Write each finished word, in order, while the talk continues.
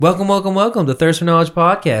Welcome to Thirst for Knowledge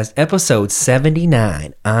Podcast, episode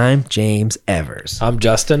 79. I'm James Evers. I'm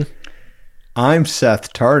Justin. I'm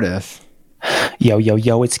Seth Tardif.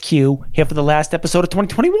 Yo, it's Q, here for the last episode of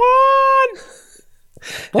 2021!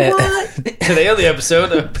 What? Today on the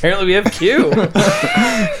episode, apparently we have Q.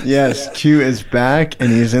 Yes, Q is back,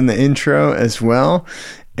 and he's in the intro as well.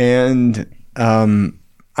 And,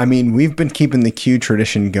 we've been keeping the Q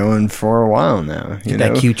tradition going for a while now. Get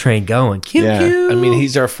that Q train going. Q. I mean,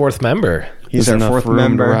 he's our fourth member. He's our fourth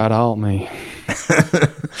member. to rat out me.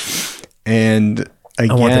 And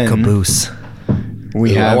again, I want the caboose.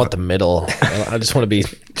 I want the middle. I just want to be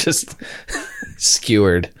just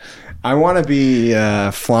skewered. I want to be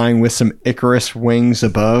flying with some Icarus wings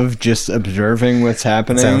above, just observing what's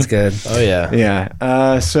happening. Sounds good. Oh, yeah.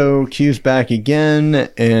 Yeah. So Q's back again,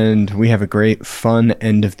 and we have a great, fun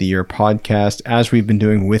end of the year podcast, as we've been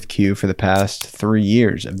doing with Q for the past 3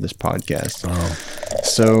 years of this podcast. Oh.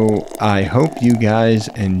 So I hope you guys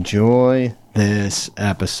enjoy this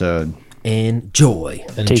episode. Enjoy.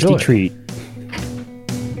 Tasty treat.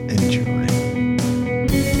 Enjoy.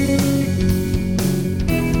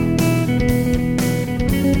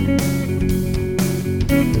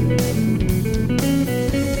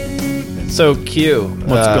 So, Q.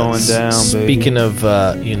 What's going down, Speaking of,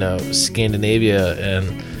 Scandinavia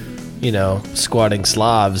and, squatting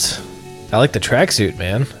Slavs, I like the tracksuit,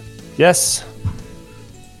 man. Yes.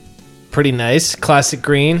 Pretty nice. Classic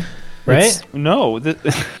green, right?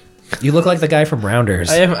 You look like the guy from Rounders.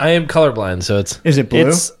 I am colorblind, so it's... Is it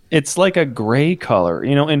blue? It's like a gray color.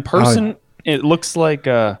 In person, it looks like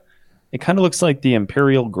it kind of looks like the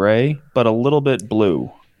Imperial Gray, but a little bit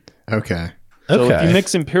blue. Okay. So if you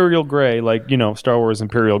mix Imperial Gray, like, Star Wars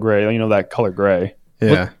Imperial Gray, that color gray.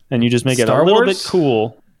 Yeah. And you just make it Star a little Wars? bit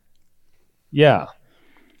cool. Yeah.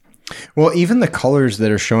 Well, even the colors that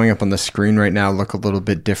are showing up on the screen right now look a little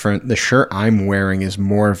bit different. The shirt I'm wearing is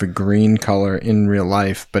more of a green color in real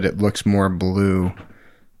life, but it looks more blue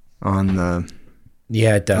on the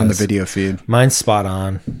It does. on the video feed. Mine's spot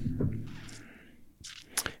on.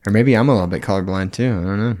 Or maybe I'm a little bit colorblind too. I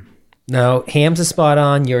don't know. No, Ham's is spot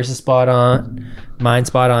on. Yours is spot on. Mine's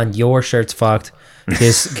spot on. Your shirt's fucked.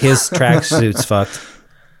 His tracksuit's fucked.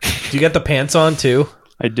 Do you get the pants on, too?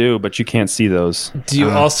 I do, but you can't see those. Do you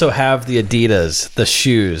also have the Adidas, the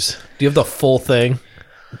shoes? Do you have the full thing?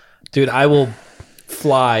 Dude, I will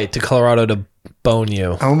fly to Colorado to bone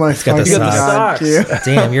you. Oh my got the fucking socks. God, Q.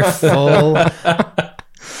 Damn, you're full.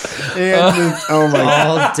 Oh my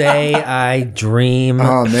God. All day I dream.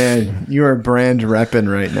 Oh man, you are brand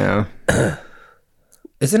repping right now.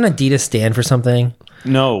 Isn't Adidas stand for something?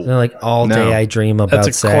 No. They're like all No. day I dream about That's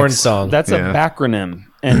a sex. corn song. That's Yeah. a backronym.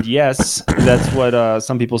 And yes, that's what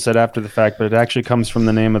some people said after the fact, but it actually comes from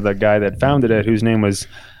the name of the guy that founded it, whose name was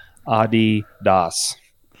Adi Das.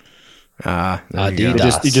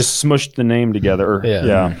 Adidas. He just smushed the name together.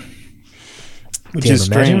 Yeah. Which Damn, is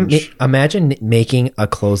strange. Imagine making a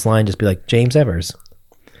clothesline just be like James Evers.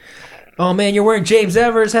 Oh man, you're wearing James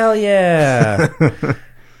Evers? Hell yeah!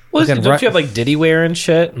 Well, Fucking don't you have like Diddy wear and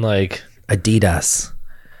shit? And like Adidas.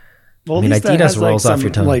 Well, I mean, at least that Adidas has, rolls off some, your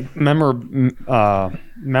tongue. Like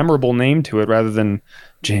memorable name to it rather than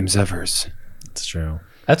James Evers. That's true.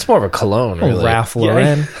 that's more of a cologne, really. Ralph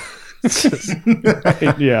Lauren.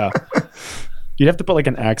 Yeah. You'd have to put like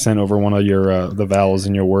an accent over one of your the vowels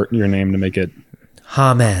in your name to make it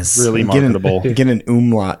James. really marketable. Get an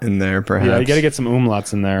umlaut in there, perhaps. Yeah, you got to get some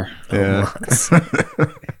umlauts in there. Yeah.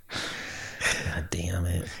 God damn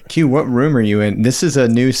it. Q, what room are you in? This is a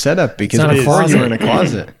new setup because It's not a before you were in a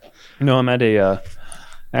closet. closet. No, I'm at a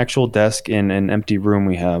actual desk in an empty room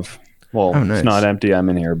we have. Well, Oh, nice. it's not empty. I'm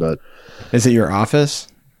in here, but Is it your office?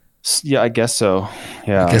 yeah, I guess so.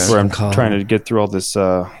 Yeah, I guess where I'm I'm called- trying to get through all this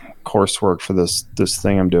coursework for this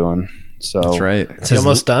thing I'm doing. So That's right. It You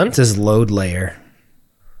almost done? It says load layer.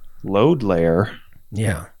 load layer.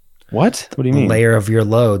 Yeah. What? What do you A mean? layer of your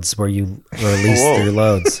loads where you release Whoa. your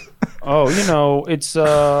loads. Oh, it's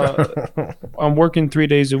I'm working 3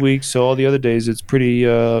 days a week, so all the other days it's pretty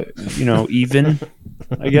even.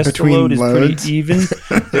 I guess Between the load is loads? pretty even.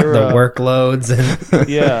 They're, The work loads and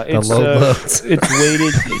yeah, the it's load loads. it's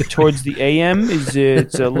weighted towards the AM.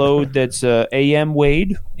 It's a load that's AM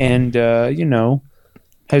weighed and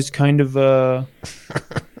has kind of an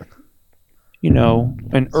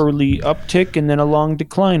early uptick and then a long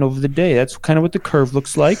decline over the day. That's kind of what the curve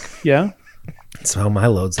looks like. Yeah. That's how my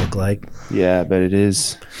loads look like. Yeah, I bet it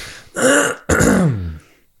is.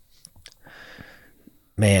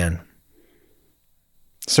 Man.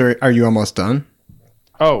 So are you almost done?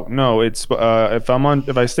 Oh no, it's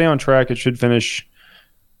if I stay on track, it should finish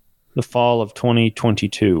the fall of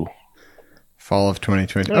 2022. Fall of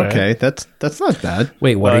 2020. Okay, that's not bad.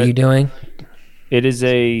 Wait, what are you doing? It is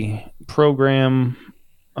a program,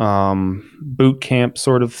 boot camp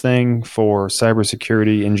sort of thing for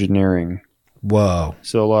cybersecurity engineering. Whoa,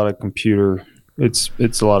 So a lot of computer. It's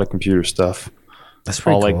a lot of computer stuff, that's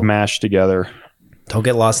pretty all cool. like mashed together. Don't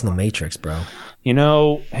get lost in the matrix, bro. You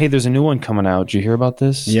know, hey, there's a new one coming out. Did you hear about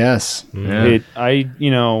this? Yes. Yeah.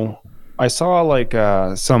 I saw like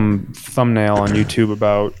some thumbnail on YouTube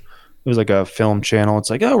about, it was like a film channel. It's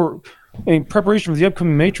like, we're in preparation for the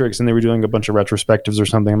upcoming Matrix, and they were doing a bunch of retrospectives or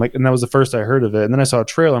something. I'm like, and that was the first I heard of it. And then I saw a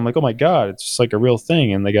trailer. I'm like, oh my god, it's just like a real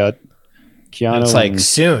thing. And they got Keanu. It's like and-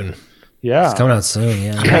 soon. yeah, It's coming out soon.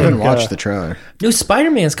 Yeah, I haven't watched the trailer. new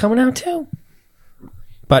Spider-Man's coming out too.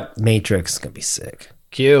 But Matrix is gonna be sick.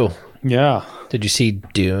 Q. yeah. Did you see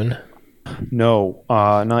Dune? No,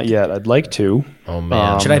 not yet. I'd like to. Oh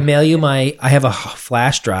man. Should I mail you my? I have a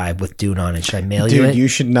flash drive with Dune on it. Should I mail you Dude, it? you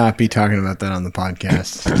should not be talking about that on the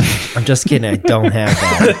podcast. I'm just kidding. I don't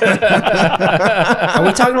have that. Are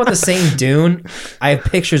we talking about the same Dune? I have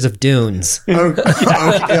pictures of dunes, Okay.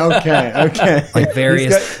 like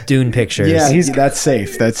various Dune pictures. Yeah, that's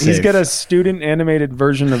safe. That's safe. He's got a student animated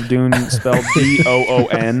version of Dune spelled Doon,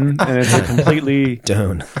 and it's a completely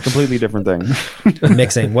different thing.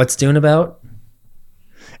 Mixing. What's Dune about?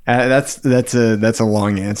 That's a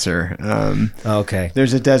long answer. Okay.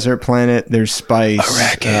 There's a desert planet. There's spice.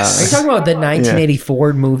 Are you talking about the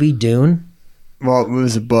 1984 movie Dune? Well, it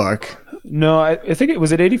was a book. No, I think it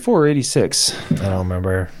was at 84 or 86. I don't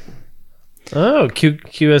remember. Oh,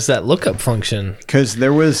 Q has that lookup function. Because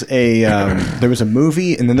there was a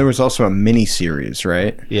movie, and then there was also a mini series,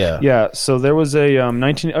 right? Yeah. Yeah, so there was a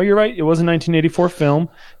 19. Oh, you're right. It was a 1984 film,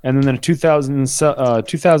 and then a 2000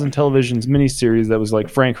 television's miniseries that was like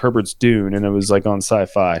Frank Herbert's Dune, and it was like on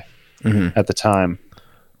Sci-Fi at the time.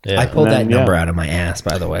 Yeah. I pulled And that then, number yeah. out of my ass,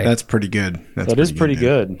 by the way. That's pretty good. That is pretty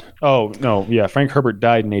good. Oh no, yeah, Frank Herbert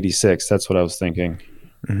died in 86. That's what I was thinking.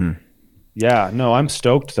 Mm-hmm. Yeah, no, I'm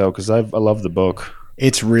stoked though because I love the book.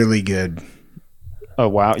 It's really good. Oh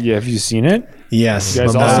wow, yeah, have you seen it? Yes. You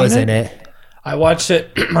guys I all was seen in it? it. I watched it.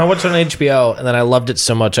 I watched it on HBO, and then I loved it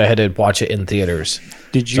so much I had to watch it in theaters.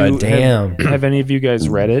 Did you? Damn. Have any of you guys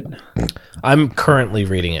read it? I'm currently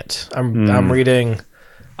reading it. I'm reading.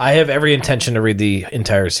 I have every intention to read the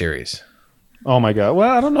entire series. Oh my god. Well,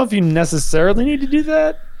 I don't know if you necessarily need to do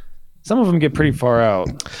that. Some of them get pretty far out,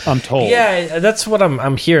 I'm told. Yeah, that's what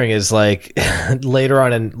I'm hearing is like later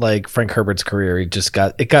on in like Frank Herbert's career,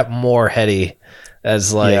 it got more heady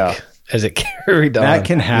as as it carried on. That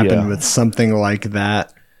can happen Yeah. with something like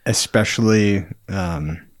that, especially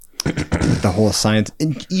the whole science.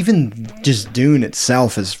 And even just Dune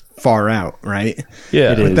itself is far out, right?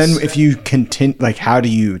 Yeah. It But is. then if you continue, like, how do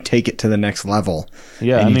you take it to the next level?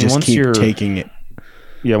 Yeah, and I you mean, just once keep you're- taking it.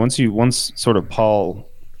 Yeah, once sort of Paul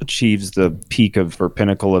achieves the peak of or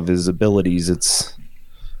pinnacle of his abilities, it's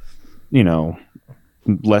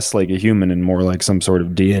less like a human and more like some sort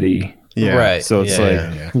of deity. Yeah. Right. So it's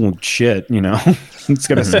Yeah, like, well, shit, it's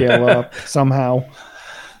gonna scale up somehow.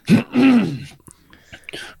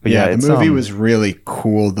 But Yeah, it's, the movie was really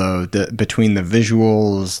cool though. Between the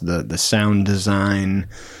visuals, the sound design,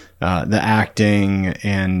 the acting,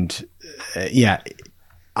 and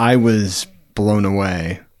I was blown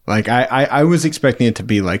away. Like I was expecting it to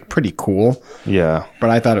be like pretty cool, yeah, but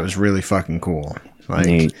I thought it was really fucking cool. Like,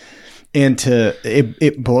 neat. and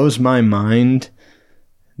it blows my mind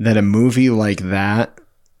that a movie like that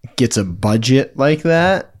gets a budget like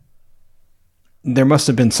that. There must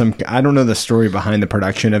have been I don't know the story behind the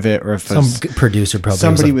production of it, or if Some producer probably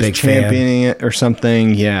somebody was was a big fan. championing it or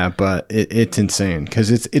something. Yeah, but it's insane because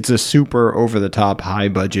it's a super over the top, high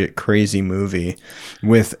budget, crazy movie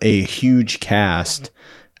with a huge cast,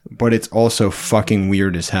 but it's also fucking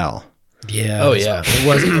weird as hell. Yeah. Oh, yeah. It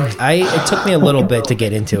was. It took me a little bit to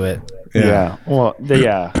get into it. Yeah. Well,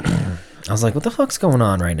 yeah. I was like, "What the fuck's going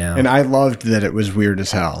on right now?" And I loved that it was weird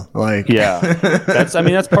as hell. Like, Yeah,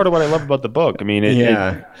 that's part of what I love about the book. I mean,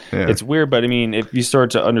 it's weird, but I mean, if you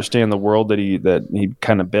start to understand the world that he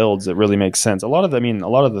kind of builds, it really makes sense. A lot of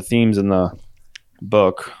the themes in the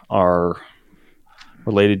book are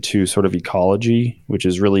related to sort of ecology, which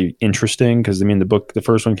is really interesting because I mean, the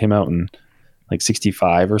first one came out in like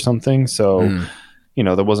 65 or something, so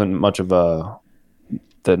there wasn't much of the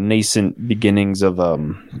nascent beginnings of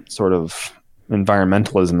sort of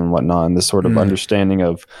environmentalism and whatnot, and this sort of understanding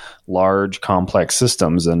of large complex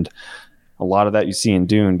systems, and a lot of that you see in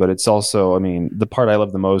Dune. But it's also, I mean, the part I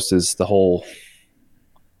love the most is the whole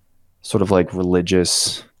sort of like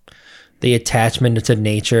religious, the attachment to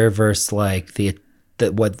nature versus like the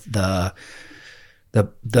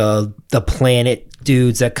planet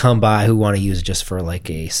dudes that come by who want to use it just for like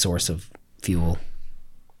a source of fuel.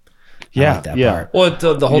 Yeah, I like that part.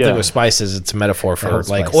 Well, the whole thing with spices, it's a metaphor for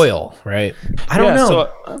like spice. oil, right? I don't know.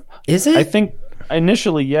 So, Is it? I think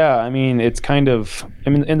initially, yeah. I mean, it's kind of. I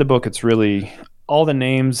mean, in the book, it's really all the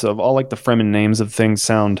names of all like the Fremen names of things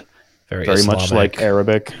sound very much like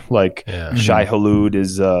Arabic. Like Shai Hulud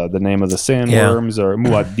is the name of the sandworms, or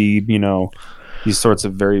Muad'Dib. You know, these sorts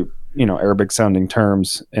of very Arabic sounding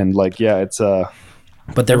terms, and like it's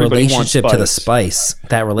But their relationship to the spice,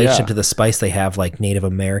 that relationship to the spice, they have like Native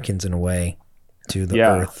Americans in a way to the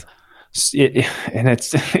earth. And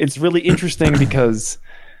it's really interesting because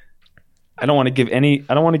I don't want to give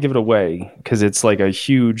it away because it's like a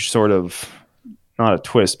huge sort of, not a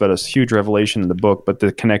twist, but a huge revelation in the book. But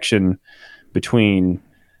the connection between,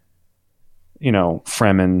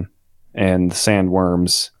 Fremen and the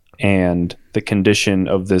sandworms and the condition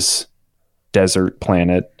of this desert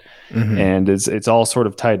planet. Mm-hmm. And it's all sort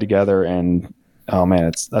of tied together, and oh man,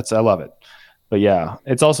 I love it. But yeah,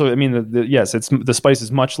 it's also, I mean, the spice is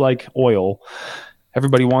much like oil.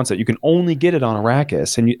 Everybody wants it. You can only get it on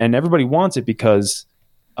Arrakis, and everybody wants it because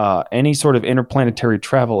any sort of interplanetary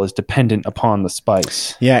travel is dependent upon the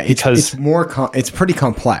spice. Yeah, it's more it's pretty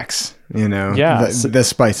complex, Yeah, the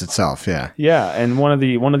spice itself. Yeah, yeah, and one of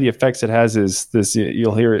the effects it has is this.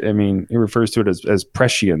 You'll hear it. I mean, he refers to it as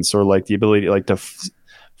prescience, or like the ability to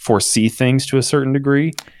foresee things to a certain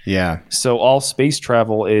degree. Yeah. So all space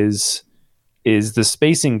travel is the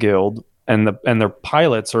Spacing Guild and their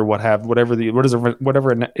pilots, or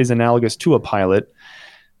whatever is analogous to a pilot,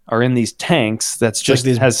 are in these tanks that's just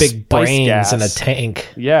like has big brains gas in a tank.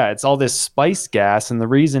 Yeah, it's all this spice gas, and the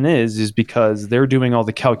reason is because they're doing all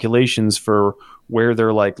the calculations for where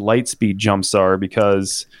their like light speed jumps are,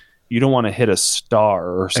 because you don't want to hit a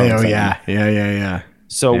star or something. Oh yeah.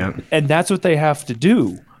 So and that's what they have to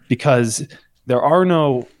do, because there are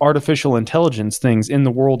no artificial intelligence things in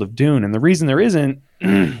the world of Dune, and the reason there isn't,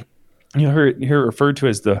 you hear it referred to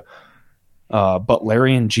as the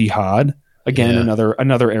Butlerian Jihad. Again,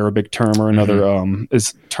 another Arabic term, or another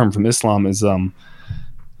is term from Islam is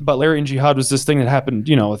Butlerian Jihad was this thing that happened,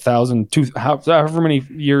 1,000, however many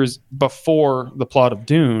years before the plot of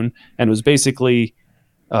Dune, and was basically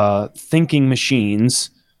thinking machines,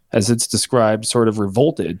 as it's described, sort of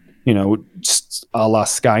revolted, a la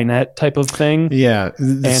Skynet type of thing. Yeah,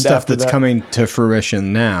 the stuff that's coming to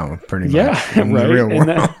fruition now, pretty much. In right. the real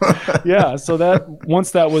world. So that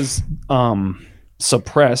once that was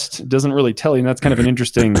suppressed, it doesn't really tell you. And that's kind of an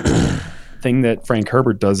interesting thing that Frank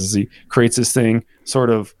Herbert does, is he creates this thing,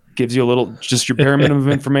 sort of gives you a little, just your bare minimum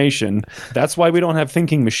of information. That's why we don't have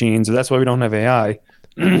thinking machines, or that's why we don't have AI.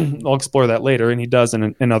 I'll explore that later, and he does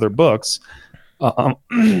in other books.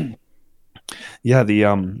 Once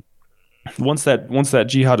that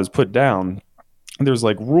jihad is put down, there's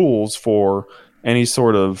like rules for any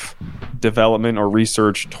sort of development or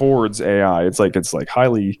research towards AI. It's like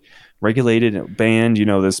highly regulated and banned,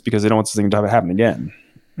 this, because they don't want this thing to happen again.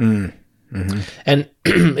 Mm-hmm. And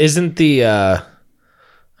isn't the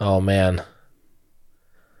oh man,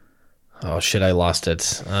 oh shit, I lost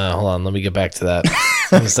it. Hold on, let me get back to that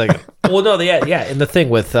in a second. Well, no, and the thing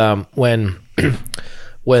with when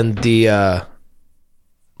the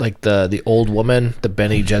like the old woman, the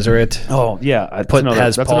Bene Gesserit. Oh yeah,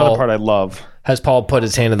 that's another part I love. Has Paul put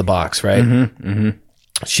his hand in the box, right? Mm-hmm,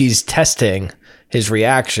 mm-hmm. She's testing his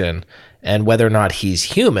reaction and whether or not he's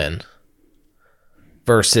human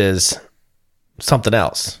versus something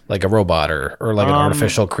else, like a robot or like an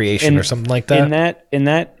artificial creation or something like that.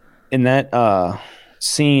 In that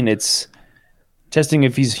scene, it's testing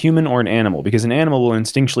if he's human or an animal, because an animal will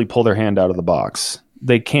instinctually pull their hand out of the box.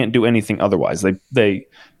 They can't do anything otherwise. They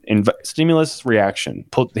stimulus, reaction,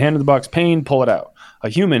 pull the hand in the box, pain, pull it out. A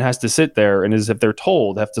human has to sit there and, as if they're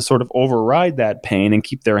told, have to sort of override that pain and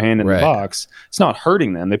keep their hand in the box. It's not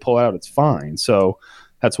hurting them. They pull it out, it's fine. So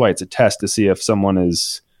that's why it's a test to see if someone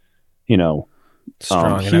is,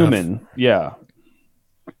 strong human. enough. Yeah.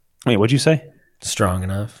 Wait, what'd you say? Strong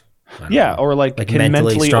enough. Yeah, or like can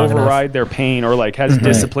mentally override their pain, or like has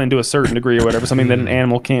discipline to a certain degree or whatever, something that an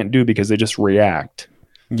animal can't do because they just react.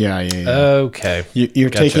 Yeah. Okay. You're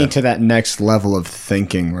taking to that next level of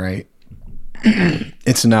thinking, right?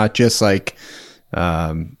 It's not just like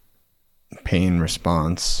pain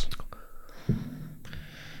response.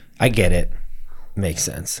 I get it. Makes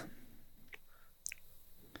sense.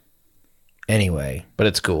 Anyway. But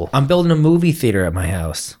it's cool. I'm building a movie theater at my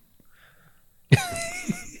house.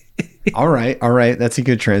 All right. That's a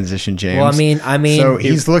good transition, James. Well, I mean. So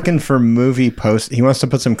he's looking for movie posts. He wants to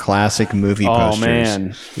put some classic movie posters. Oh,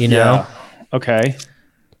 man. You know? Yeah. Okay.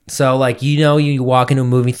 So, like, you walk into a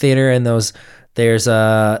movie theater and those There's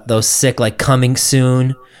those sick like coming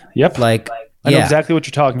soon. Yep. Like I know exactly what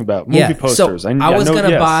you're talking about. Movie posters. So I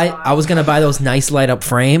was gonna buy those nice light up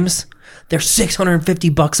frames. They're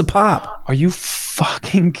 $650 a pop. Are you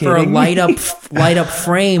fucking kidding for a light me? up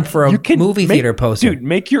frame for a movie theater poster? Dude,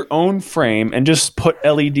 make your own frame and just put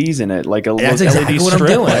LEDs in it, like a That's exactly LED what strip.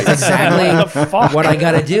 I'm doing. That's exactly what I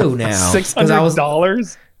got to do now.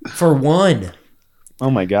 $600 for one. Oh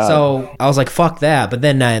my god! So I was like, "Fuck that!" But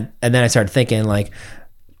then I started thinking, like,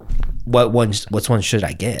 what one should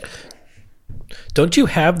I get? Don't you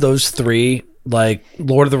have those 3 like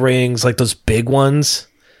Lord of the Rings, like those big ones?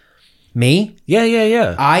 Me?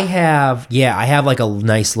 Yeah. I have like a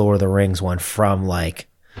nice Lord of the Rings one from like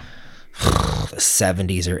the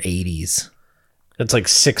 70s or 80s. It's like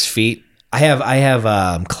 6 feet. I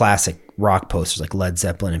have classic rock posters like Led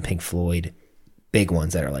Zeppelin and Pink Floyd, big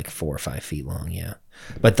ones that are like 4 or 5 feet long. Yeah,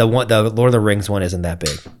 but the Lord of the Rings one isn't that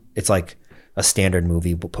big. It's like a standard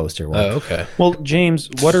movie poster one. Oh, okay. Well, James,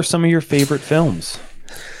 what are some of your favorite films?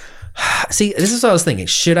 See, this is what I was thinking.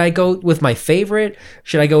 Should I go with my favorite?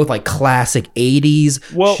 Should I go with like classic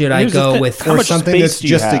 80s? Well, should I go with How much something space that's do you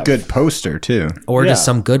just a have? good poster too? or just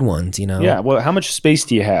some good ones, you know? Yeah. Well, how much space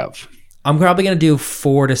do you have? I'm probably going to do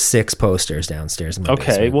 4 to 6 posters downstairs in my Okay.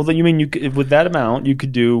 basement. Well, then you mean you could, with that amount you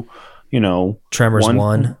could do, Tremors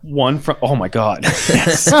one from. Oh my god!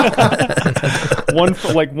 Yes.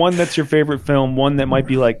 one that's your favorite film. One that might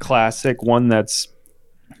be like classic. One that's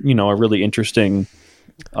a really interesting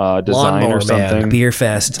design Lawnmower or something. Man. Beer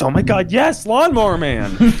Fest. Oh my god! Yes, Lawnmower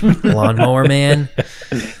Man. Lawnmower Man.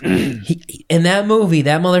 In that movie,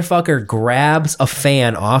 that motherfucker grabs a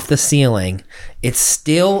fan off the ceiling. It's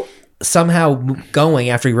still somehow going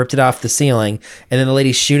after he ripped it off the ceiling, and then the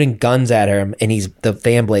lady's shooting guns at him, and the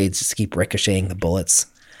fan blades just keep ricocheting the bullets.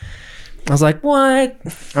 I was like, what? I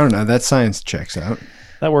don't know. That science checks out.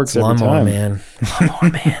 That works every Lawnmower time. Man. Lawnmower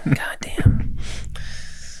Man. God damn.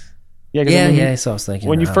 Yeah. So I was thinking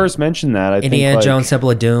When you first mentioned that, I Indiana think Jones, Temple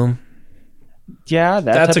of Doom. That's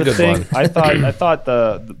type a of good thing. one. I thought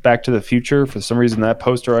the Back to the Future, for some reason, that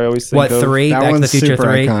poster I always think What, of. 3? That Back to the one's Future super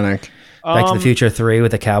 3? iconic. Back to the Future 3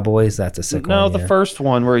 with the Cowboys. That's a sick one. No, the yeah. first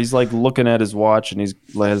one where he's like looking at his watch and he's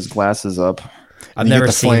has his glasses up. I've You get never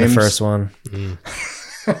the seen flames. the first one.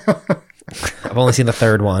 I've only seen the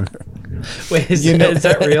third one. Wait, is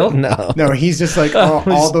that real? No. No, he's just like all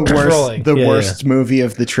the trolling. worst movie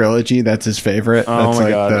of the trilogy. That's his favorite. Oh That's my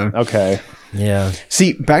like god! Okay, Yeah.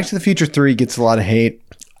 See, Back to the Future 3 gets a lot of hate.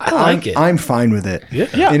 I like it. I'm fine with it. Yeah.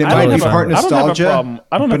 And it I might don't be have part a- I don't have a nostalgia. problem.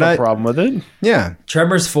 I don't have but a problem with it. Yeah.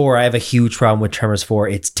 Tremors 4, I have a huge problem with Tremors 4.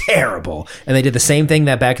 It's terrible. And they did the same thing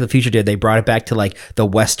that Back to the Future did. They brought it back to like the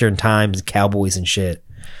Western times, cowboys and shit.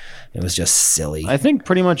 It was just silly. I think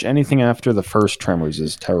pretty much anything after the first Tremors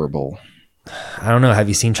is terrible. I don't know. Have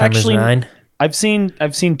you seen Tremors Actually, 9? I've seen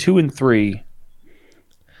 2 and 3,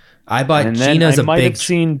 I bought and then Gina's I a might big... have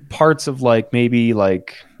seen parts of like maybe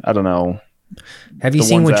like I don't know. Have you the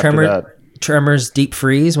seen ones when after Tremors Deep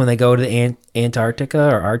Freeze when they go to Antarctica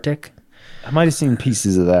or Arctic? I might have seen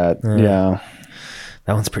pieces of that. Yeah,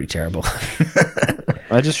 That one's pretty terrible.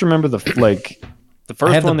 I just remember the first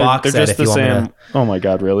have the one. box They're set just if the you want me same. Oh my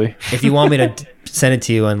god, really? If you want me to send it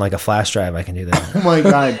to you on like a flash drive, I can do that. Oh my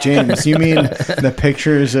God, James, you mean the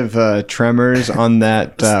pictures of Tremors on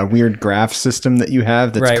that weird graph system that you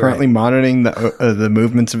have that's Right, currently monitoring the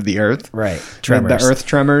movements of the Earth? Right. The Earth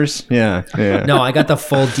tremors? Yeah. No, I got the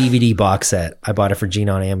full DVD box set. I bought it for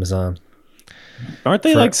Gina on Amazon. Aren't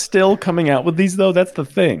they like still coming out with these though? That's the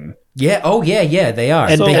thing. Yeah. Oh, yeah. They are.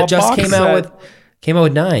 And And so they a just box came out set-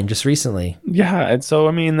 with 9 just recently. Yeah, and so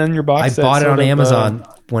I mean, then your box. I set bought it sort on of, Amazon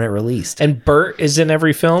when it released. And Bert is in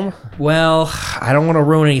every film. Well, I don't want to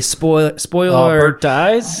ruin any spoiler. Bert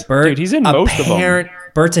dies. Bert, Dude, he's in most of them.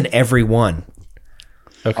 Bert's in every one.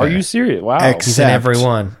 Okay. Are you serious? Wow. Ex- He's in every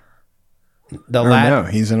one. The No,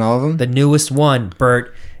 he's in all of them? the newest one,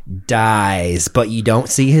 Bert dies, but you don't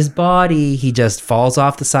see his body. He just falls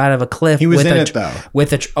off the side of a cliff. He was with in a, it, though.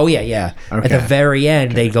 With a oh yeah. At the Okay. very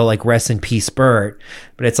end, they go like rest in peace, Bert.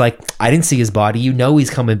 But it's like I didn't see his body. You know he's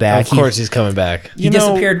coming back. Of course, he's coming back. he You know,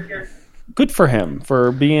 disappeared. Good for him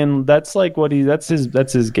for being. That's like what he. That's his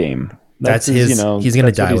game. That's his. You know, he's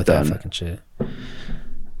gonna that's what die he's with that done. fucking shit.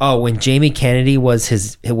 Oh, when Jamie Kennedy was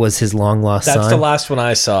his long lost That's son. the last one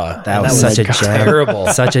I saw. That was such a gem. terrible.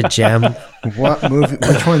 Such a gem. What movie?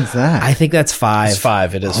 Which one's that? I think that's 5. It's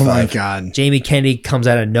 5. It is Oh 5. my God. Jamie Kennedy comes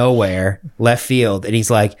out of nowhere, left field, and he's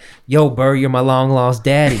like, "Yo, Burr, you're my long lost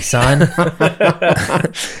daddy, son."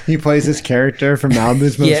 He plays this character from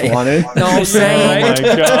Malibu's Most Yeah. Wanted. No, I'm saying. Oh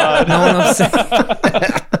my god. No, I'm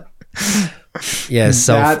saying. Yeah,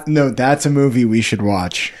 so That's a movie we should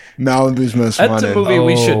watch. Malibu's Most That's Wanted. a movie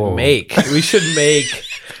we should Oh. make. We should make,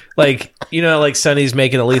 like, you know, like Sonny's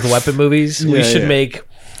making a Lethal Weapon movies. We Yeah, should yeah. make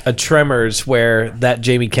a Tremors where that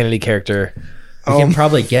Jamie Kennedy character, We can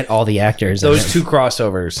probably get all the actors. in those it. two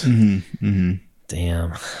crossovers.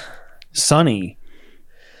 Damn. Sunny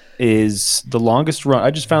is the longest run.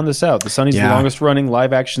 I just found this out. The Sunny's the Yeah. longest running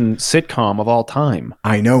live action sitcom of all time.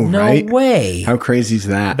 I know, No right? way. How crazy is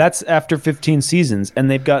that? That's after 15 seasons, and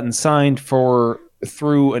they've gotten signed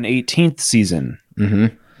through an 18th season.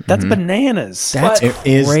 That's bananas. That's It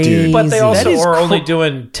is, dude. crazy. But they also That is are only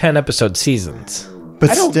doing 10 episode seasons. but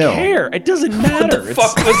I don't still, care. It doesn't matter.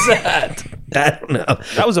 Fuck was that? I don't know.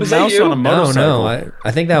 That was a Was that mouse you? on a No, motorcycle. no. I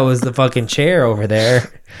think that was the fucking chair over there.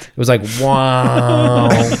 It was like, wow.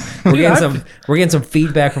 We're getting some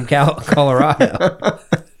feedback from Colorado.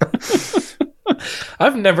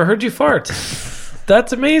 I've never heard you fart.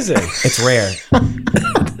 That's amazing. It's rare.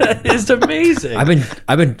 That is amazing.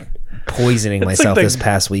 I've been poisoning myself the- this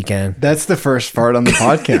past weekend. that's the first fart on the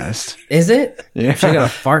podcast. Is it? Yeah. I got a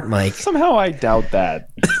fart mic. Somehow I doubt that.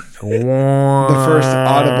 The first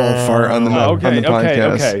audible fart on the, on the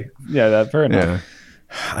podcast. Okay. Yeah, fair enough. Yeah.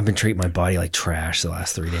 I've been treating my body like trash the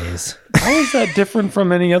last 3 days. How is that different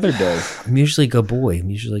from any other day? I'm usually a good boy.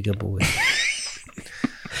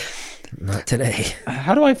 Not today.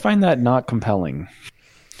 How do I find that not compelling?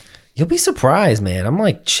 You'll be surprised, man. I'm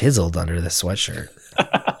like chiseled under this sweatshirt.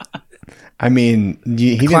 I mean,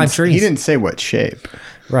 he climb didn't. trees. He didn't say what shape.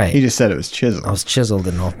 Right. He just said it was chiseled. I was chiseled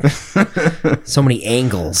in all so many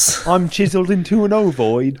angles. I'm chiseled into an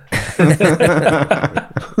ovoid.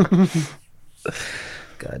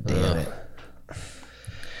 God damn it.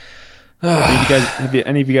 Have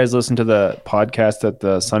any of you guys listened to the podcast that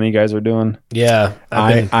the Sunny guys are doing? yeah.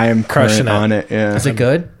 I am crushing crushing on it. Yeah. Is it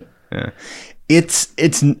good? It's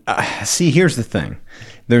see, here's the thing.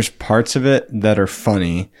 There's parts of it that are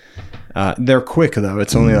funny. They're quick though.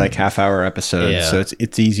 It's only like half-hour episodes, Yeah. so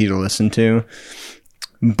it's easy to listen to.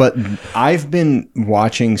 But I've been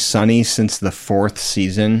watching Sunny since the 4th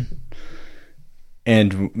season.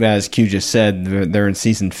 And as Q just said, they're in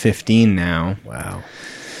season 15 now. Wow.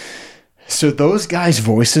 So those guys'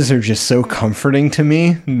 voices are just so comforting to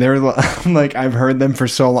me. They're like, I've heard them for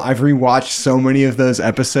so long. I've rewatched so many of those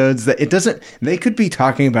episodes that they could be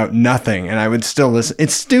talking about nothing and I would still listen.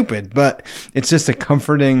 It's stupid, but it's just a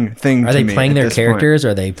comforting thing Are to they me playing at their this point. characters or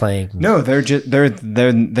are they playing? No, they're just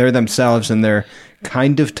they're themselves and they're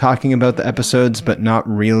kind of talking about the episodes, but not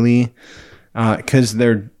really. Because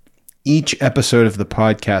each episode of the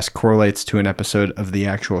podcast correlates to an episode of the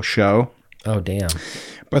actual show. Oh, damn.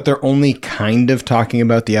 But they're only kind of talking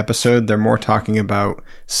about the episode. They're more talking about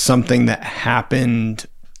something that happened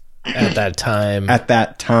At that time. at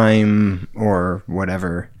that time or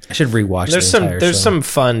whatever. I should rewatch There's the some entire there's show. some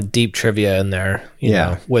fun deep trivia in there, you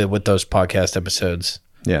Yeah. know, with those podcast episodes.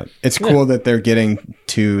 Yeah. It's cool that they're getting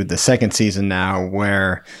to the 2nd season now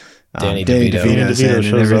where Danny Danny DeVito. DeVito's Danny DeVito in and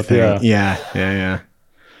shows up, everything. Yeah.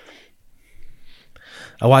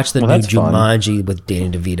 I watched the new that's fun. Jumanji with Danny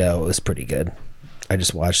DeVito. It was pretty good. I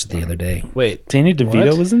just watched it the other day. Wait, Danny DeVito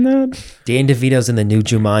What? was in that? Danny DeVito's in the new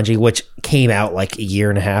Jumanji, which came out like a year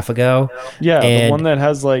and a half ago. Yeah, the And- one that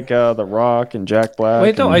has like The Rock and Jack Black.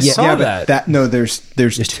 wait, no, and- I saw but that. there's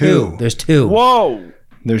There's two. There's two. Whoa!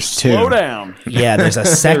 There's two. Slow down. Yeah, there's a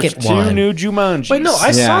second There's two one. new Jumanjis. Wait, no, I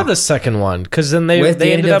Yeah. saw the second one because then they With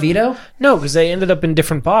Danny ended up DeVito? no, because they ended up in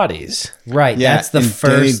different bodies. Right, Yeah, that's the and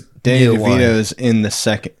first Danny new one. DeVito's in the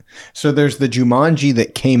second. So there's the Jumanji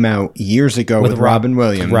that came out years ago with Robin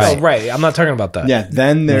Williams. Right. Oh, right. I'm not talking about that. Yeah,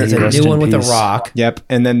 then There's there's a Rest new in one with peace. The Rock. Yep,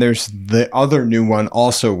 and then there's the other new one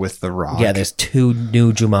also with The Rock. Yeah, there's two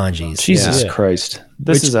new Jumanjis. Jesus Yeah. Christ.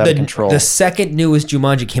 This Which is out of control. The second newest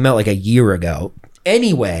Jumanji came out like a year ago.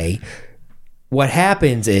 Anyway, what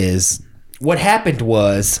happened was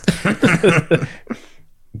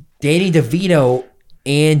Danny DeVito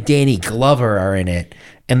and Danny Glover are in it,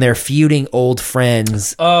 and they're feuding old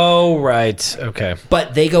friends. Oh, right. Okay.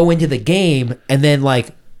 But they go into the game, and then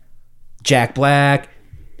like Jack Black,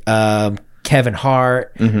 Kevin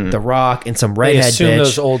Hart, The Rock, and some They redhead assume bitch.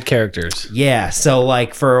 those old characters. Yeah, so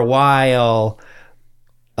like for a while,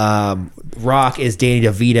 Rock is Danny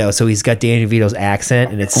DeVito, so he's got Danny DeVito's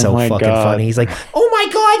accent, and it's so my fucking God. funny. He's like, "Oh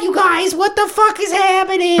my god, you guys, what the fuck is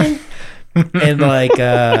happening?" And like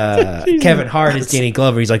Kevin Hart is Danny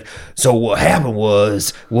Glover. He's like, "So what happened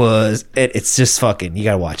was it's just fucking. You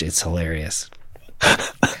gotta watch it. It's hilarious."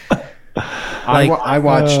 I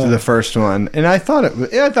watched the first one, and I thought it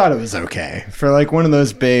was okay for like one of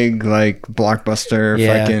those big like blockbuster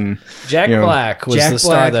fucking. Jack Black was the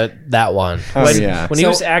star that one. When he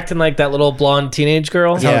was acting like that little blonde teenage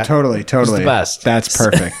girl. Oh, totally. The best. That's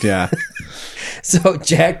perfect. Yeah. So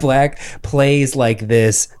Jack Black plays like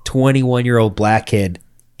this 21-year-old black kid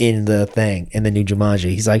in the new Jumanji.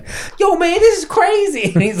 He's like, yo man, this is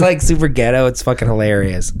crazy. And he's like super ghetto. It's fucking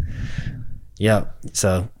hilarious. Yeah.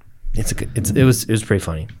 So it was pretty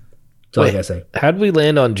funny. That's all I gotta say. How'd we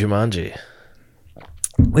land on Jumanji?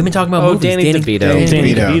 We've been talking about movies. Danny DeVito.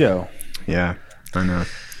 Danny DeVito. Yeah, I know.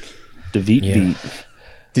 Beat.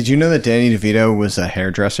 Did you know that Danny DeVito was a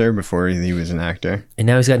hairdresser before he was an actor? And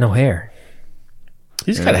now he's got no hair.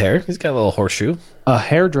 He's got hair. He's got a little horseshoe. A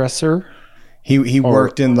hairdresser. He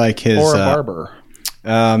worked in like his or a barber.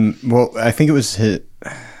 Well, I think it was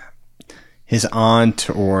his aunt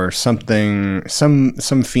or something, some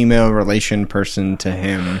female relation person to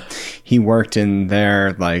him. He worked in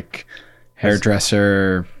their like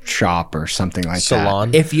hairdresser shop or something like Salon.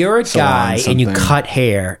 that. If you're a guy and you cut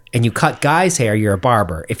hair and you cut guys' hair, you're a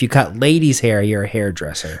barber. If you cut ladies' hair, you're a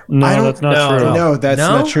hairdresser. No, that's not true. No, that's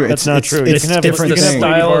not true. That's not true. It's different the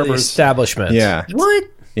style of the establishment. Yeah. What?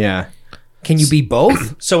 Yeah. Can you be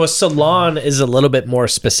both? So a salon is a little bit more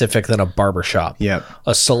specific than a barber shop. Yep.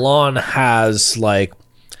 A salon has like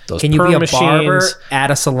those. Can you perm be a machines. barber at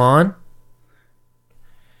a salon?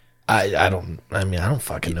 I don't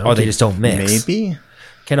fucking know. Or they just don't mix? Maybe.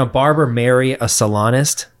 Can a barber marry a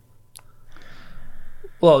salonist?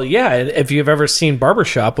 Well, yeah. If you've ever seen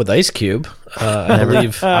Barbershop with Ice Cube, I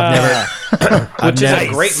believe which is a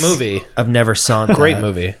great movie. I've never saw that. Great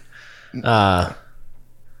movie.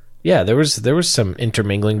 Yeah, there was some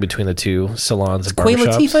intermingling between the two salons and Queen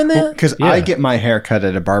barbershops. Latifah in that? Because I get my hair cut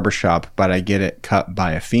at a barbershop, but I get it cut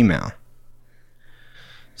by a female.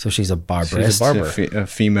 So she's a barberess. She's a barber. A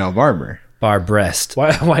female barber. Barbrest.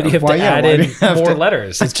 Why do you have to add in more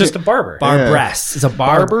letters? It's just a barber. Barbreast. It's a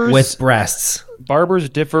barber Barbers? with breasts. Barbers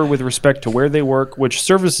differ with respect to where they work, which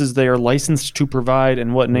services they are licensed to provide,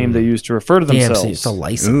 and what name they use to refer to Damn, themselves. see, it's a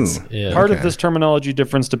license. Ooh. Yeah. Part of this terminology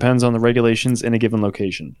difference depends on the regulations in a given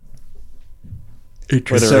location.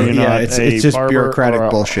 Whether So you're yeah, not it's a just barber bureaucratic or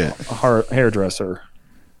bullshit. a hairdresser.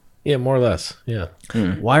 Yeah, more or less. Yeah.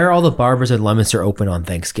 Why are all the barbers in Leominster open on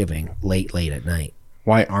Thanksgiving late at night?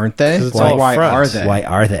 Why aren't they? it's all Why front. are they? Why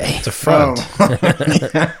are they? It's a front.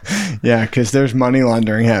 Yeah, because there's money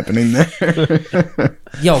laundering happening there.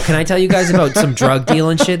 Yo, can I tell you guys about some drug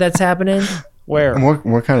dealing shit that's happening Where?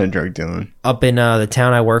 What kind of drug dealing? up in the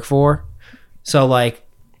town I work for? So, like,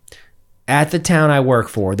 at the town I work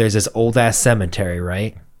for, there's this old ass cemetery,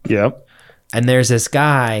 right? Yep. And there's this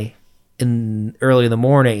guy early in the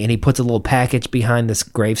morning, and he puts a little package behind this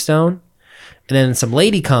gravestone, and then some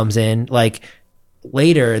lady comes in like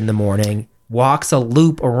later in the morning, walks a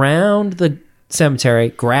loop around the cemetery,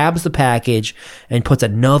 grabs the package, and puts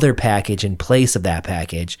another package in place of that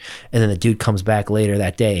package, and then the dude comes back later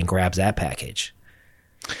that day and grabs that package.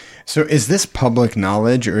 So is this public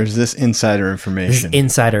knowledge or is this insider This information? is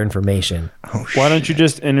insider information. Why don't you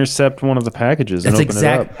just intercept one of the packages and That's open it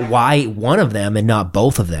up? exact why one of them and not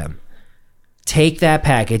both of them. Take that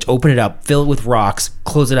package, open it up, fill it with rocks,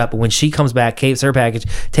 close it up, and when she comes back, takes her package,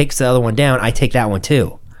 takes the other one down, I take that one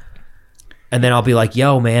too. And then I'll be like,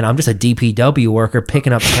 yo, man, I'm just a DPW worker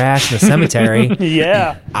picking up trash in the cemetery.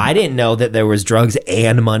 Yeah. I didn't know that there was drugs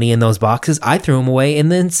and money in those boxes. I threw them away in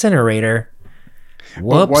the incinerator.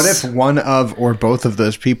 Whoops. But what if one of or both of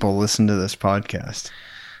those people listen to this podcast?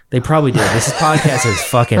 They probably do. This podcast is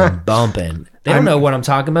fucking bumping. They don't know what I'm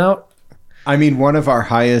talking about. I mean, one of our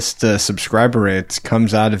highest subscriber rates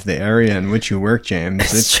comes out of the area in which you work,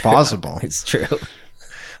 James. It's true. possible. It's true.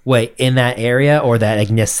 Wait, in that area or that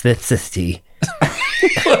ethnicity?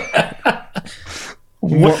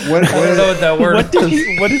 What I don't know what that word What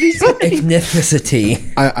did he say?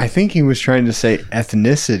 Ethnicity. I think he was trying to say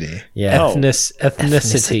ethnicity. Yeah. Oh.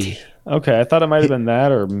 ethnicity. Okay, I thought it might have been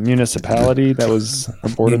that or municipality that was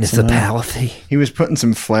aborted. somehow. Municipality. He was putting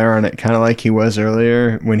some flair on it, kind of like he was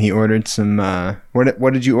earlier when he ordered some.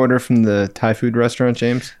 What did you order from the Thai food restaurant,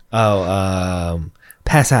 James? Oh,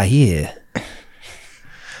 Passayer.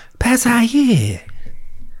 Passayer.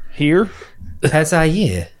 Here?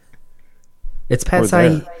 Passayer. It's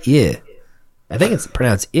Passayer. I think it's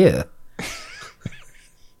pronounced ear.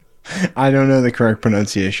 I don't know the correct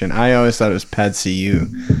pronunciation. I always thought it was Pad CU.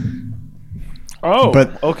 Oh,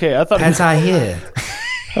 But- okay. I thought. Passayer.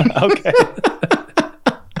 Okay.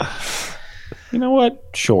 You know what?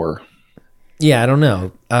 Sure. Yeah, I don't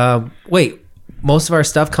know. Wait, most of our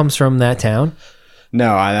stuff comes from that town?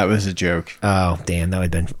 No, that was a joke. Oh, damn, that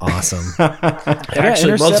would have been awesome.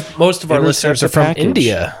 Actually, most of our listeners are from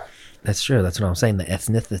India. That's true. That's what I'm saying. The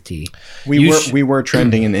ethnicity. We were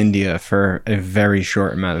trending in India for a very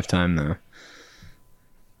short amount of time, though.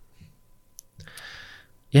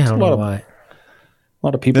 Yeah, I don't know why. A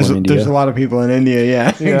lot of people in India. There's a lot of people in India. Yeah.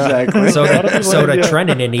 Exactly. So to trend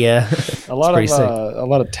in India. a lot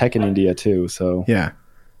of tech in India too. So yeah.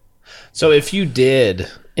 So if you did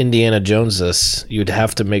Indiana Jones this, you'd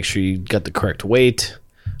have to make sure you got the correct weight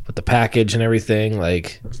with the package and everything.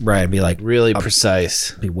 Like, right, be like really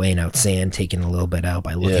precise. Be weighing out sand, taking a little bit out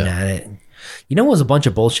by looking at it. You know what was a bunch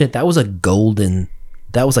of bullshit? That was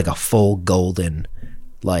like a full golden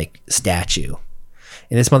like statue.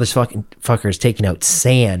 And this motherfucker is taking out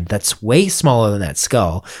sand that's way smaller than that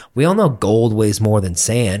skull. We all know gold weighs more than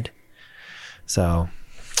sand. So, a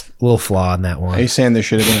little flaw in that one. Are you saying there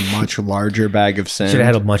should have been a much larger bag of sand? Should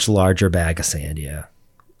have had a much larger bag of sand, yeah.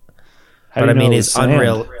 But I mean, it's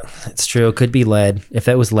unreal. It's true. It could be lead. If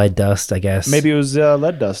that was lead dust, I guess. Maybe it was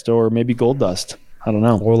lead dust or maybe gold dust. I don't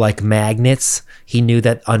know. Or like magnets. He knew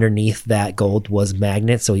that underneath that gold was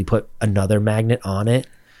magnet, so he put another magnet on it.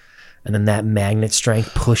 And then that magnet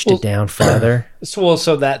strength pushed it down further. So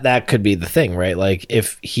that could be the thing, right? Like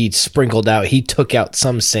if he took out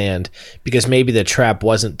some sand because maybe the trap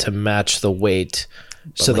wasn't to match the weight,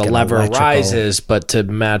 so like the lever rises, but to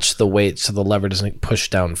match the weight so the lever doesn't push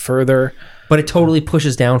down further. But it totally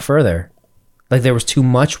pushes down further. Like there was too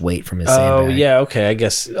much weight from his sandbag. Oh, yeah, okay, I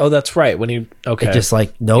guess. Oh, that's right. It just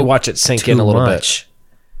like, nope. You watch it sink in a little bit.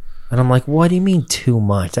 And I'm like, what do you mean too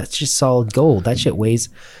much? That's just solid gold. That shit weighs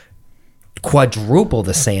quadruple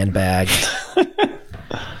the sandbag.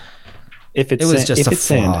 It was just a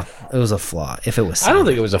flaw. It was a flaw. If it was sand. I don't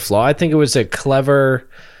think it was a flaw. I think it was a clever,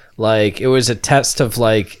 like, it was a test of,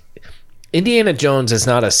 like, Indiana Jones is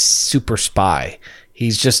not a super spy.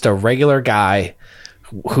 He's just a regular guy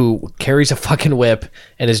who carries a fucking whip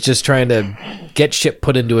and is just trying to get shit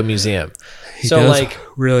put into a museum. So, like,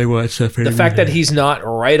 really want stuff. The fact that he's not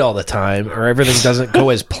right all the time or everything doesn't go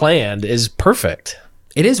as planned is perfect.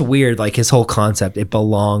 It is weird, like his whole concept. It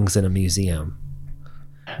belongs in a museum.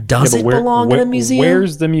 Does it belong in a museum?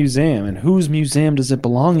 Where's the museum, and whose museum does it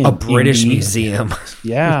belong in? A British museum.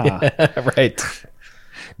 Yeah, right.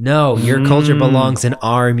 No, your culture belongs in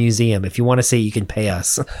our museum. If you want to say, you can pay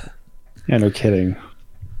us. Yeah, no kidding.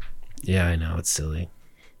 Yeah, I know, it's silly.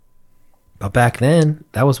 But back then,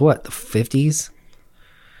 that was what, the 50s?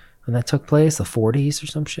 When that took place, the 40s or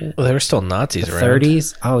some shit. Well, there were still Nazis the around.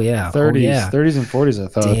 30s. Oh yeah, 30s and 40s. I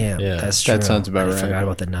thought. Damn, that's true. That sounds about right. I forgot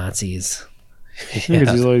about the Nazis. They're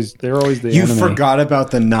always the You enemy. forgot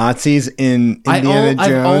about the Nazis in Indiana Jones.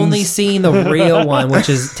 I've only seen the real one, which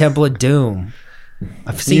is Temple of Doom.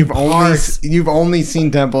 I've seen You've only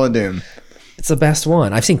seen Temple of Doom. It's the best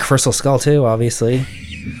one. I've seen Crystal Skull too, obviously.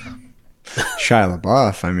 Shia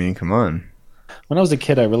LaBeouf. I mean, come on. When I was a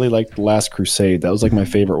kid, I really liked The Last Crusade. That was like my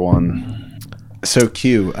favorite one. So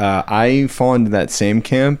Q, I fall into that same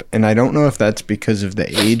camp, and I don't know if that's because of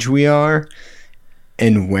the age we are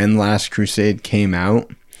and when Last Crusade came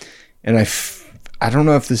out. And I don't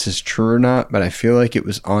know if this is true or not, but I feel like it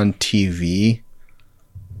was on TV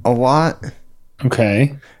a lot.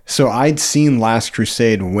 Okay. So I'd seen Last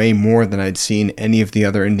Crusade way more than I'd seen any of the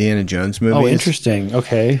other Indiana Jones movies. Oh, interesting.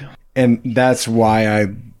 Okay. And that's why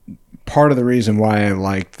part of the reason why I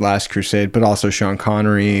liked Last Crusade, but also Sean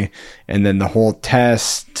Connery, and then the whole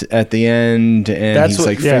test at the end, and he's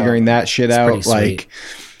figuring that shit out. Like,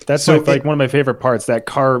 that's like one of my favorite parts. That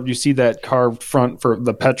carved, you see that carved front for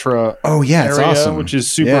the Petra. Oh yeah, it's area, awesome. Which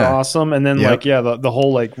is super awesome. And then the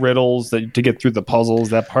whole like riddles to get through the puzzles.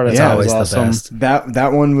 That part is always awesome.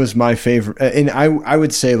 That one was my favorite. And I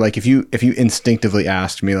would say, like, if you instinctively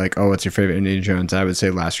asked me, like, oh, what's your favorite Indiana Jones, I would say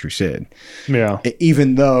Last Crusade. Yeah.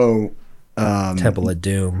 Even though Temple of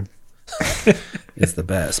Doom is the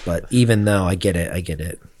best, but even though I get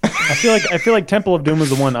it. I feel like Temple of Doom is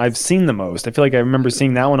the one I've seen the most. I feel like I remember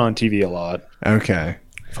seeing that one on TV a lot. Okay.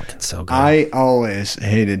 Fucking so good. I always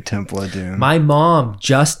hated Temple of Doom. My mom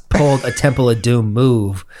just pulled a Temple of Doom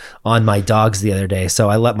move on my dogs the other day. So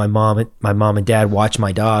I let my mom and dad watch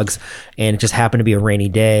my dogs, and it just happened to be a rainy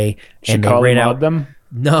day. And they ran out them.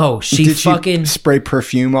 No, she spray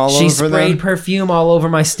perfume all over them? She sprayed perfume all over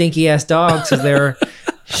my stinky ass dogs because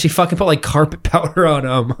she fucking put like carpet powder on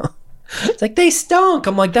them. It's like, they stunk.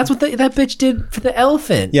 I'm like, that's what that bitch did for the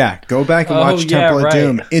elephant. Yeah, go back and watch Temple of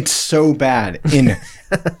Doom. It's so bad in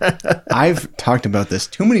I've talked about this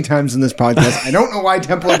too many times in this podcast. I don't know why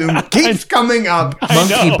Temple of Doom keeps coming up.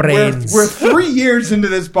 Monkey brains. We're 3 years into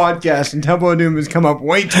this podcast, and Temple of Doom has come up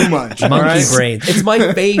way too much. Monkey brains. It's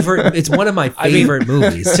my favorite. It's one of my favorite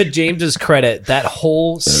movies. To James's credit, that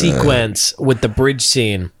whole sequence with the bridge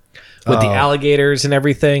scene, with the alligators and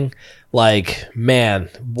everything, like, man,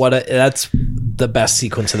 that's the best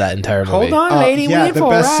sequence of that entire movie. Hold on, lady. Yeah, we the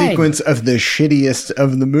best sequence of the shittiest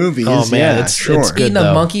of the movies. Oh, man, yeah, it's sure. good. Eating the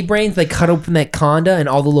though. monkey brains, they cut open that conda, and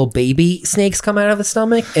all the little baby snakes come out of the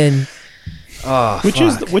stomach. And Which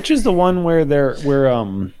is the one where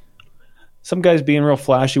some guy's being real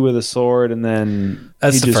flashy with a sword, and then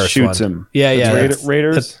That's he the just first shoots one. him. Yeah, yeah.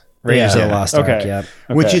 Raiders. Raiders of Yeah. the Lost Ark. Okay. Yep.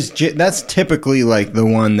 Which is that's typically like the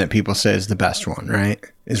one that people say is the best one, right?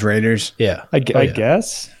 Is Raiders? Yeah. I Oh, yeah.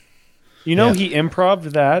 guess. You know, he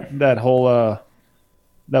improv'd that whole.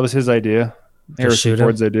 That was his idea. Harrison shoot him?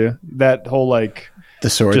 Ford's idea. That whole like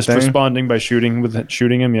The sword just thing. responding by shooting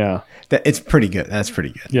him. Yeah, It's pretty good. That's pretty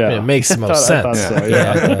good. yeah. It makes the I most thought sense. so,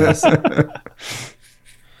 yeah. Yeah, it does.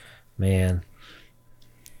 Man.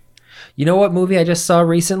 You know what movie I just saw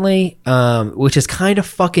recently? Which is kind of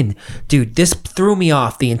fucking... Dude, this threw me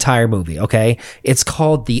off the entire movie, okay? It's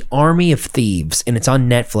called The Army of Thieves, and it's on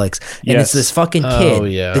Netflix. And it's Yes. this fucking kid, Oh,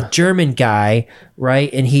 yeah. the German guy, right?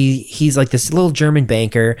 And he's like this little German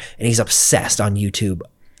banker, and he's obsessed on YouTube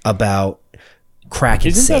about cracking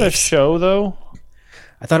Isn't that a safes. show though?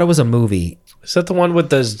 I thought it was a movie. Is that the one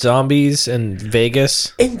with the zombies in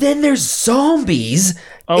Vegas? And then there's zombies,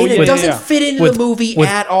 Oh, and yeah, it doesn't yeah. fit into the movie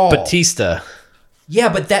at all. Batista. Yeah,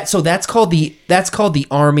 but that's called the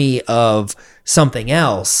Army of something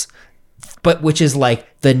else, but which is like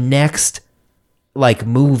the next like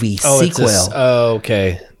movie sequel.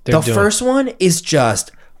 Okay. They're The first one is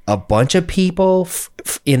just a bunch of people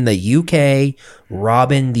in the UK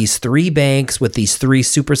robbing these 3 banks with these 3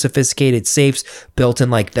 super sophisticated safes built in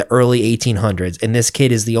like the early 1800s. And this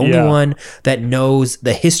kid is the only Yeah. one that knows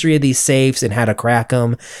the history of these safes and how to crack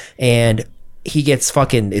them. And he gets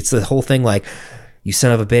it's the whole thing like, you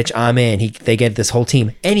son of a bitch, I'm in. They get this whole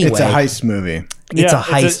team. Anyway, It's a heist movie. it's Yeah, a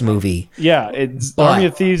heist movie. Yeah, it's But- Army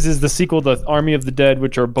of Thieves is the sequel to Army of the Dead,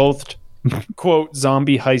 which are both quote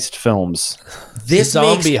zombie heist films. This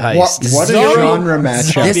Zombie makes heist. What a Zero- genre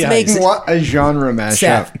mashup. This makes What a genre mashup.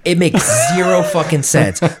 Seth, it makes zero fucking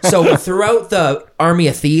sense. So throughout the Army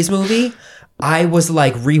of Thieves movie, I was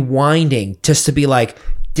like rewinding just to be like,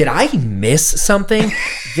 did I miss something?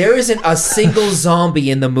 There isn't a single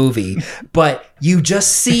zombie in the movie, but you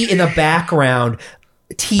just see in the background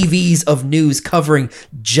TVs of news covering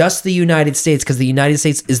just the United States, because the United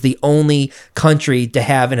States is the only country to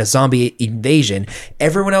have a zombie invasion.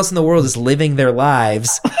 Everyone else in the world is living their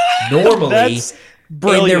lives normally. That's And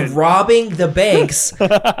brilliant. they're robbing the banks.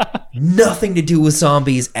 Nothing to do with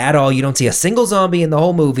zombies at all. You don't see a single zombie in the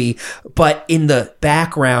whole movie, but in the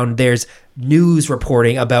background, there's news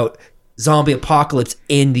reporting about zombie apocalypse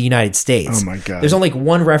in the United States. Oh my God. There's only like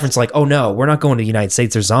one reference like, oh no, we're not going to the United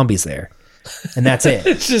States. There's zombies there. And that's it.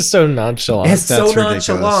 It's just so nonchalant. It's so That's ridiculous.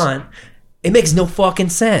 nonchalant. It makes no fucking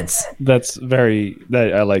sense. I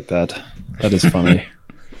like that. That is funny.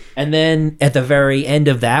 And then at the very end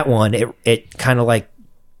of that one, it kind of like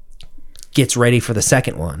gets ready for the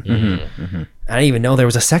second one. I didn't even know there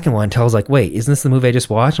was a second one until I was like, wait, isn't this the movie I just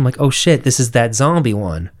watched? I'm like, oh shit, this is that zombie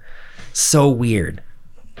one. So weird.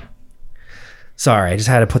 Sorry, I just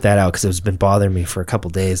had to put that out because it's been bothering me for a couple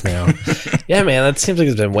days now. Yeah, man, that seems like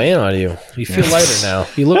it's been weighing on you. You feel lighter now.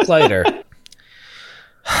 You look lighter.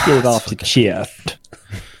 Get it off the chest.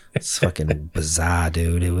 It's fucking bizarre,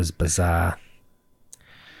 dude. It was bizarre.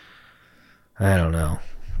 I don't know.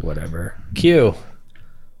 Whatever. Q,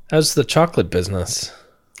 how's the chocolate business?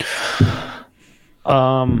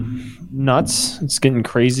 Nuts. It's getting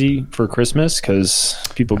crazy for Christmas because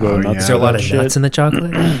people go nuts. yeah. Is there a lot of shit. nuts in the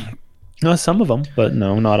chocolate? No, some of them, but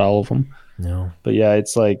no, not all of them. No. But yeah,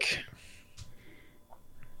 it's like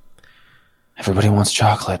everybody wants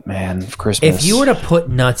chocolate, man, for Christmas. If you were to put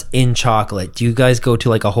nuts in chocolate, do you guys go to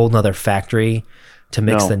like a whole nother factory to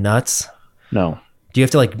mix No. the nuts? no, Do you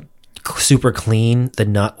have to like super clean the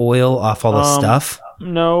nut oil off all the stuff?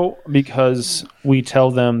 no, because we tell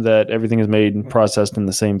them that everything is made and processed in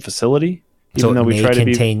the same facility. So Even though it we may try to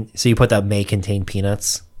be, contain. So you put that may contain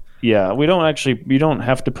peanuts. yeah, we don't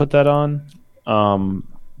have to put that on.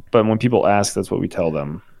 But when people ask, that's what we tell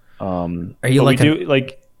them. Are you but like we do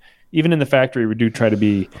like even in the factory, we do try to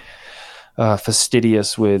be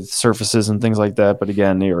fastidious with surfaces and things like that. But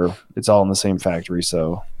again, it's all in the same factory,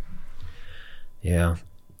 so Yeah,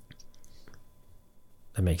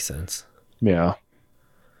 that makes sense. yeah.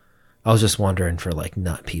 I was just wondering for like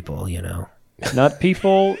nut people, you know. nut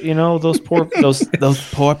people, those poor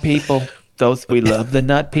people. Those we love the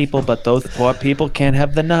nut people, but those poor people can't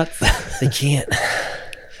have the nuts. They can't.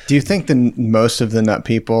 Do you think most of the nut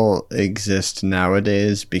people exist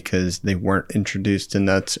nowadays because they weren't introduced to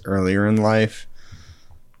nuts earlier in life?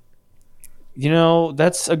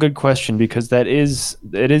 That's a good question, because it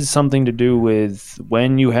is something to do with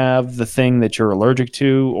when you have the thing that you're allergic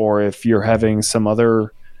to, or if you're having some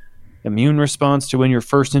other immune response to when you're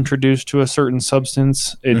first introduced to a certain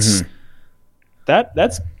substance. It's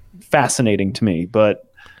that's fascinating to me,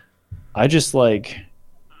 but I just I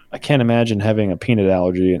can't imagine having a peanut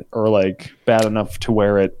allergy or bad enough to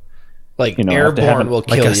where it airborne will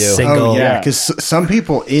kill you. Single, because some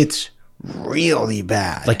people it's really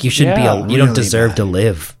bad. You shouldn't be. You don't deserve to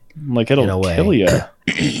live. It'll kill you.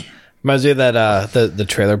 Reminds me of that the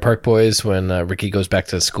Trailer Park Boys when Ricky goes back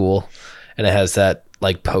to school, and it has that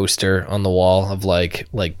poster on the wall of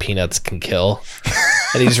peanuts can kill,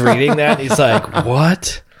 and he's reading that. And he's like,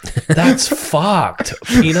 "What? That's fucked.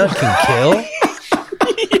 Peanut can kill."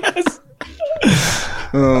 Yes.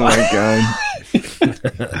 Oh my god.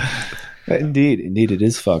 Indeed, it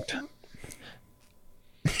is fucked.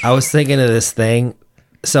 I was thinking of this thing.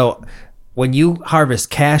 So when you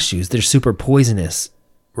harvest cashews, they're super poisonous,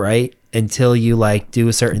 right? Until you do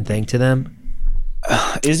a certain thing to them.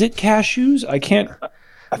 Is it cashews? I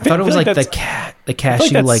thought it was the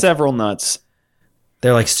cashew. That's several nuts.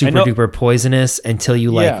 They're super duper poisonous until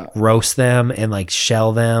you roast them and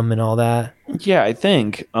shell them and all that. Yeah, I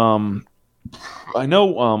think. I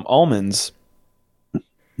know almonds,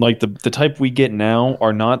 the type we get now,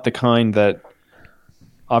 are not the kind that.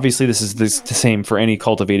 Obviously, this is the same for any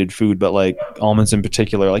cultivated food, but almonds in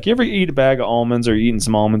particular. You ever eat a bag of almonds, or you're eating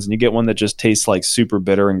some almonds, and you get one that just tastes super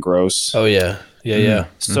bitter and gross? Oh yeah, yeah.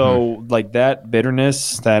 So that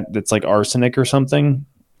bitterness, that's arsenic or something.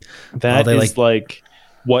 That is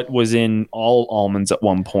what was in all almonds at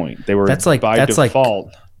one point. They were by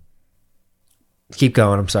default. Keep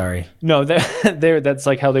going. I'm sorry. No, that's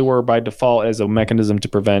how they were by default as a mechanism to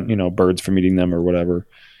prevent birds from eating them or whatever.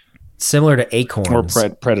 Similar to acorns or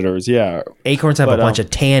predators, yeah. Acorns have a bunch of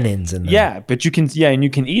tannins in them. Yeah, but you can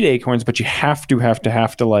eat acorns, but you have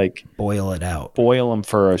to boil it out. Boil them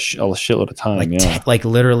for a shitload of time.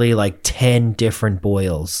 Literally 10 different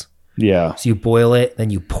boils. Yeah. So you boil it, then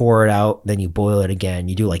you pour it out, then you boil it again.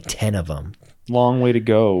 You do 10 of them. Long way to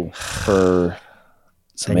go for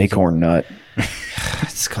some acorn nut.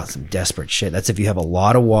 It's called some desperate shit. That's if you have a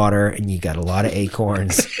lot of water and you got a lot of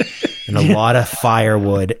acorns. And a lot of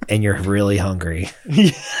firewood, and you're really hungry.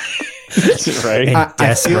 Right.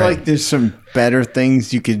 I feel like there's some better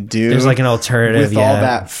things you could do. There's an alternative with all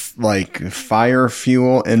that fire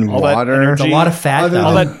fuel and all water. There's a lot of fat though.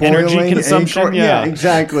 All that energy consumption. Yeah,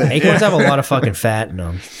 exactly. Acorns have a lot of fucking fat in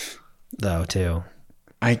them, though, too.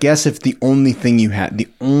 I guess if the only thing you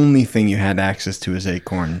had access to is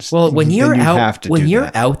acorns. Well, when you're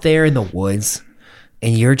out there in the woods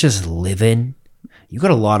and you're just living. You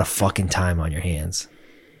got a lot of fucking time on your hands.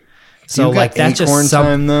 So that's just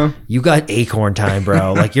time though. You got acorn time,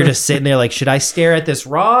 bro. You're just sitting there should I stare at this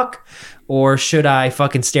rock, or should I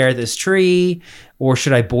fucking stare at this tree, or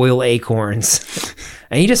should I boil acorns?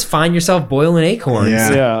 And you just find yourself boiling acorns.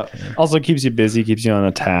 Yeah. Also keeps you busy, keeps you on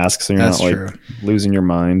a task, so you're not losing your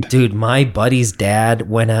mind. Dude, my buddy's dad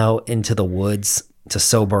went out into the woods to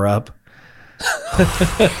sober up.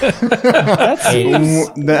 He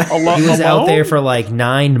was out there for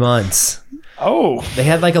 9 months. Oh, they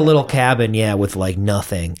had a little cabin, with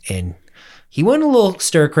nothing, and he went a little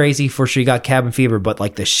stir crazy for sure. He got cabin fever, but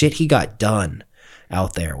the shit he got done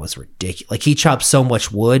out there was ridiculous. He chopped so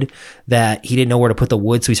much wood that he didn't know where to put the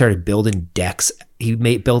wood, so he started building decks. He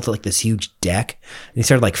built this huge deck, and he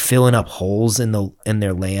started filling up holes in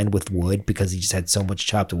their land with wood because he just had so much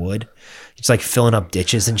chopped wood. Just filling up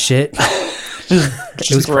ditches and shit.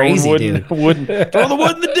 It was crazy, dude. Throw the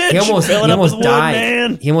wood in the ditch. He almost died.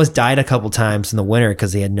 Man. He almost died a couple times in the winter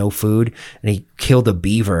because he had no food, and he killed a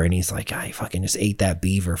beaver. And he's like, I fucking just ate that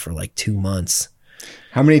beaver for 2 months.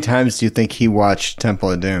 How many times do you think he watched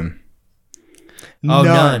Temple of Doom? Oh,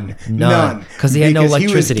 none. Because he had no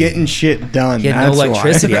electricity. He was getting shit done. He had no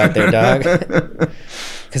electricity out there, dog.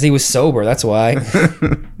 Because he was sober. That's why.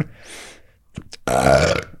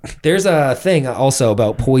 There's a thing also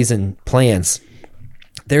about poison plants.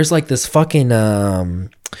 There's this fucking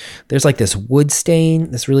there's this wood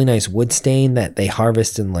stain, this really nice wood stain that they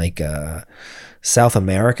harvest in South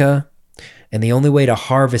America, and the only way to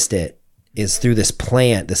harvest it is through this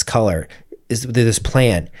plant. This color is through this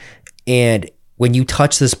plant, and when you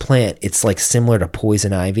touch this plant, it's similar to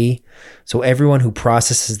poison ivy. So everyone who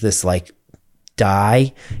processes this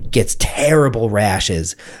dye gets terrible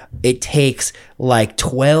rashes. It takes like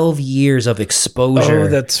 12 years of exposure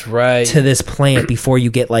that's right. to this plant before you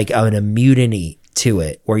get like an immunity to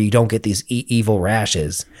it, where you don't get these evil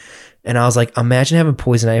rashes. And I was like, imagine having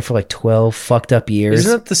poison ivy for like 12 fucked up years.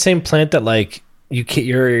 Isn't it the same plant that like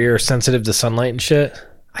you're sensitive to sunlight and shit?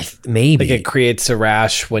 Maybe. Like it creates a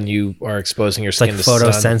rash when you are exposing your skin like to sun.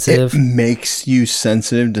 photosensitive. It makes you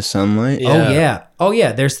sensitive to sunlight. Yeah. Oh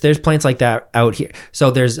yeah. There's plants like that out here. So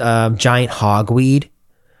there's giant hogweed.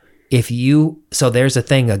 There's a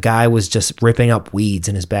thing. A guy was just ripping up weeds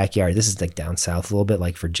in his backyard. This is like down south a little bit,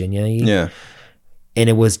 like Virginia. Yeah. And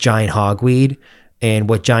it was giant hogweed. And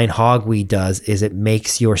what giant hogweed does is it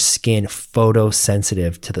makes your skin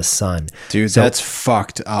photosensitive to the sun. Dude, that's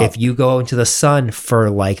fucked up. If you go into the sun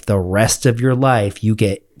for like the rest of your life, you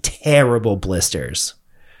get terrible blisters.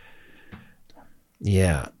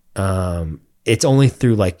 Yeah. It's only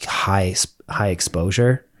through like high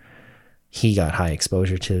exposure. He got high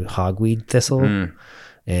exposure to hogweed thistle.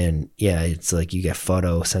 And yeah, it's like you get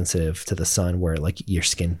photosensitive to the sun where like your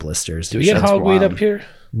skin blisters. Do we get hogweed up here?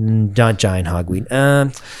 Not giant hogweed.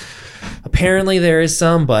 Apparently there is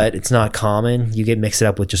some, but it's not common. You get mixed it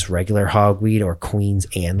up with just regular hogweed or Queen's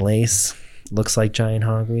Anne lace. Looks like giant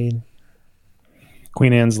hogweed.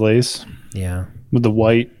 Queen Anne's lace. Yeah. With the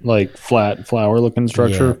white, like flat flower looking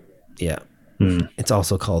structure. Yeah. It's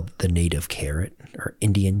also called the native carrot or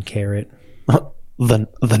Indian carrot. The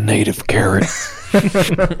native carrot.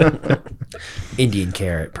 Indian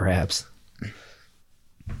carrot, perhaps.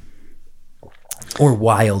 Or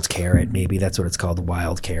wild carrot, maybe that's what it's called.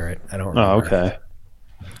 Wild carrot. I don't remember. Oh, okay.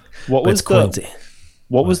 What But was it's Queen's.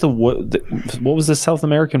 what was the wood? What was the South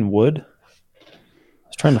American wood? I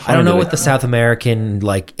was trying to find. I don't know it. what the South American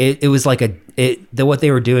like. It was like what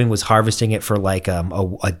they were doing was harvesting it for like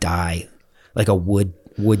a dye, like a wood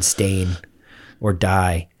stain or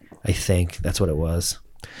dye. I think that's what it was.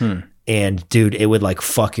 And dude, it would like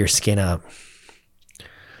fuck your skin up.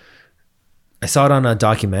 I saw it on a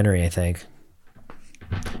documentary, I think.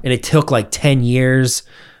 And it took like 10 years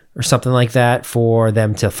or something like that for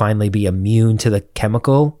them to finally be immune to the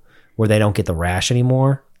chemical where they don't get the rash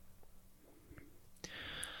anymore.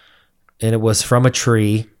 And it was from a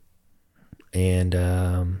tree. And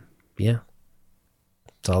yeah.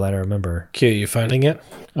 That's all that I remember. Q, you finding it?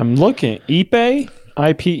 I'm looking. Ipe?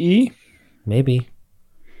 IPE? Maybe.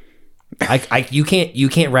 You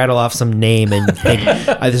can't rattle off some name and think,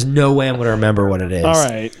 there's no way I'm going to remember what it is. All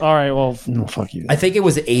right. Well, no, fuck you. I think it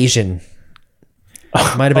was Asian.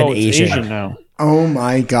 Might have been it's Asian. Asian now. Oh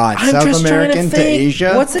my God. I'm South just trying American to think,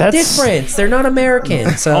 Asia? What's the That's- difference? They're not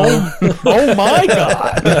American. So Oh my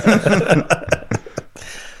God.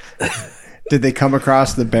 Did they come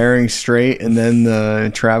across the Bering Strait and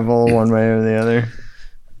then travel one way or the other?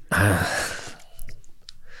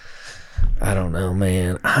 I don't know,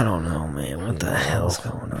 man. What the hell's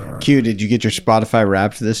going on? Q, did you get your Spotify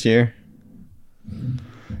Wrapped this year?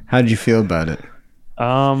 How did you feel about it?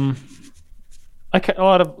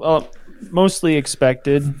 Mostly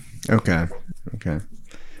expected. Okay.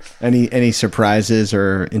 Any surprises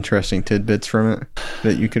or interesting tidbits from it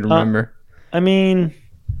that you could remember? I mean,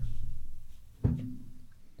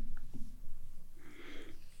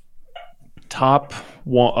 top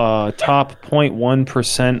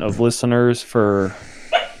 0.1% of listeners for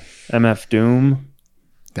MF Doom,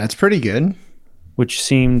 That's pretty good. which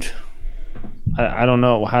seemed, I don't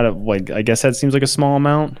know how to, like, I guess that seems like a small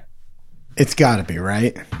amount. It's got to be,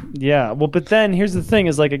 right? Yeah, well, but then here's the thing: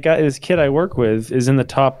 is like this kid I work with is in the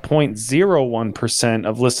top 0.01%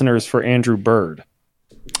 of listeners for Andrew Bird.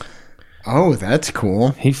 Oh, that's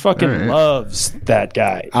cool. He fucking All right. loves that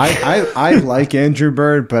guy. I like Andrew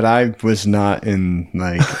Bird, but I was not in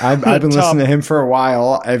like I've been listening to him for a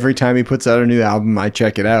while. Every time he puts out a new album, I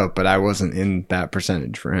check it out, but I wasn't in that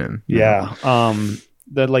percentage for him. Yeah.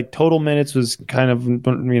 The like total minutes was kind of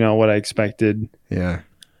what I expected. Yeah.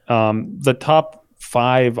 The top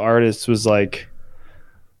 5 artists was like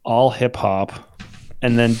all hip hop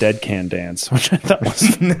and then Dead Can Dance, which I thought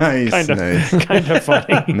was nice. kind of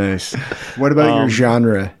funny. Nice. What about your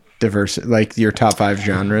genre diversity, like your top 5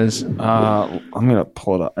 genres? I'm gonna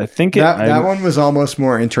pull it up. I think That one was almost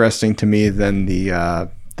more interesting to me than the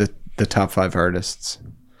top 5 artists.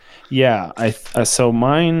 Yeah, so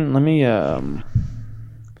mine. Let me.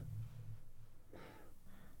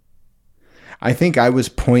 I think I was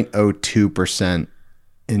 0.02%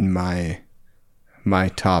 in my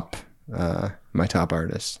top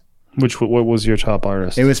artist. What was your top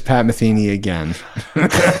artist? It was Pat Metheny again.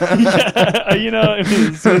 As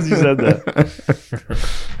soon as you said that.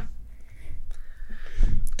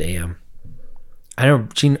 Damn. I know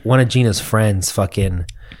one of Gina's friends fucking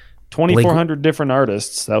 2,400 different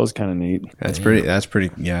artists. That was kind of neat. That's pretty.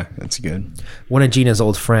 Yeah, that's good. One of Gina's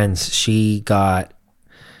old friends, she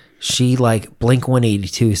like Blink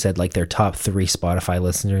 182 said like their top 3 Spotify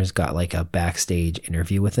listeners got like a backstage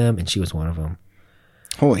interview with them, and she was one of them.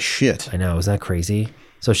 Holy shit. I know, isn't that crazy?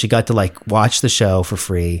 So she got to like watch the show for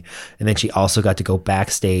free, and then she also got to go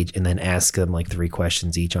backstage and then ask them like 3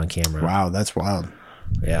 questions each on camera. Wow, that's wild.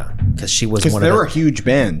 Yeah, because she was one of they're a huge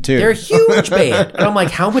band too. They're a huge band. And I'm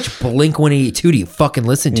like, how much Blink 182 do you fucking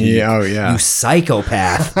listen to? Yeah, oh yeah. You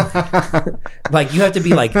psychopath. Like, you have to be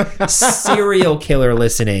like serial killer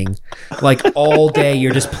listening. Like, all day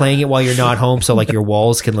you're just playing it while you're not home, so like your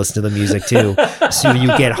walls can listen to the music too. So you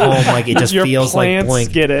get home, like it just Your feels like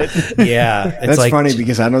Blink. Get it? Yeah. It's That's like, funny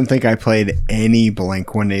because I don't think I played any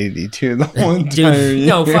Blink 182 the whole entire dude,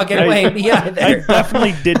 no fucking way. Yeah, I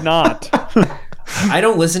definitely did not. I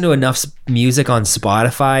don't listen to enough music on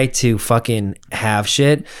Spotify to fucking have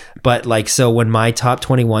shit. But like, so when my top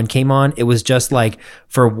 21 came on, it was just like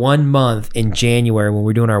for 1 month in January when we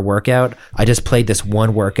were doing our workout, I just played this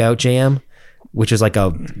one workout jam, which is like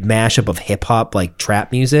a mashup of hip hop, like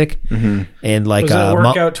trap music, and like Was it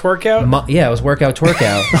workout, twerkout? yeah, it was workout,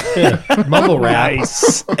 twerkout, mumble rap,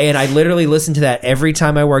 Nice. and I literally listened to that every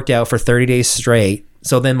time I worked out for 30 days straight.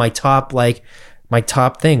 So then my top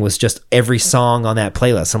thing was just every song on that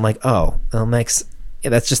playlist. I'm like, oh, that's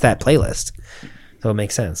just that playlist. So it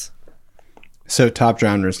makes sense. So top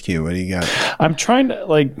genres, Q. What do you got? I'm trying to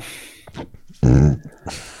like. I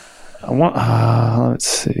want. Let's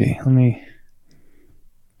see. Let me.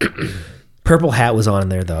 Purple Hat was on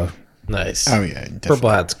there though. Nice. Oh yeah, definitely. Purple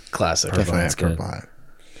Hat's classic. Definitely Hat's good. Purple Hat.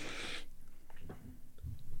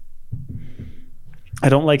 I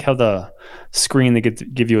don't like how the screen they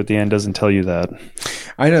give you at the end doesn't tell you that.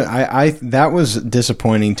 I know. I that was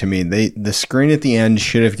disappointing to me. The screen at the end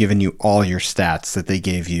should have given you all your stats that they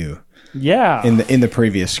gave you Yeah. in the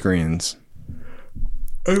previous screens.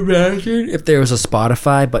 Imagine if there was a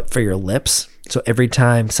Spotify, but for your lips. So every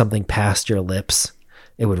time something passed your lips,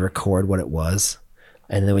 it would record what it was,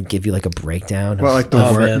 and it would give you like a breakdown. Well, like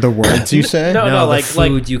man. the words you say. No, the like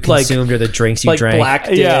food you consumed or the drinks you like drank. black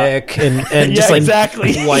Yeah. dick and Yeah, just like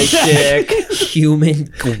exactly. white dick. Human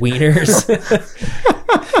wieners.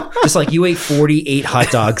 Just like you ate 48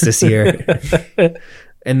 hot dogs this year,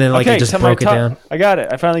 and then like it just so my broke it top- down. I got it.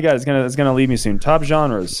 I finally got it. It's gonna leave me soon. Top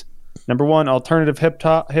genres. Number 1, alternative hip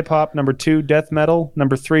hop. Number 2, death metal.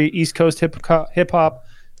 Number 3, East Coast hip hop.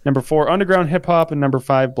 Number 4, underground hip hop, and number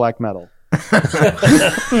 5, black metal. Wait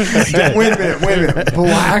a minute.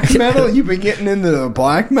 Black metal? You've been getting into the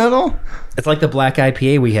black metal? It's like the black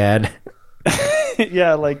IPA we had.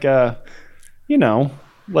 Yeah, like like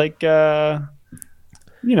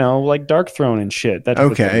Dark Throne and shit. That type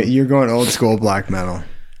of Okay, thing. you're going old school black metal.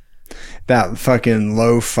 That fucking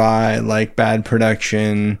lo-fi, like bad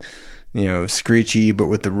production, screechy, but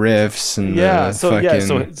with the riffs and Yeah, the so fucking,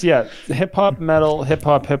 hip hop metal,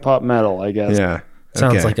 I guess. yeah.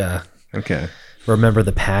 Sounds Okay. like a Okay. remember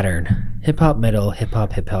the pattern. Hip hop metal, hip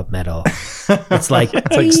hop metal. It's like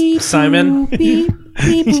Simon. Yeah.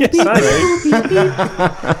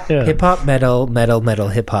 hip hop metal,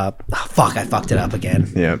 hip hop. Oh, fuck, I fucked it up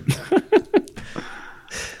again. Yep.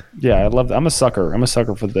 Yeah, I love that. I'm a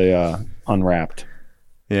sucker for the Unwrapped.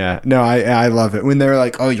 Yeah. No, I love it. When they're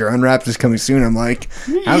like, "Oh, your Unwrapped is coming soon," I'm like,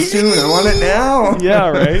 "How soon? I want it now." Yeah,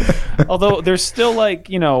 right. Although there's still like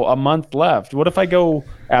a month left. What if I go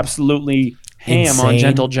absolutely ham on Insane.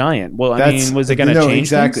 Gentle Giant? Well, I mean, was it going to change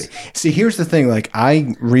exactly. things? See, here's the thing. Like,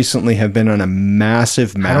 I recently have been on a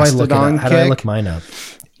massive How do I look it Mastodon up? How do I kick, look mine up?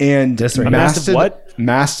 and This right now. Massive what?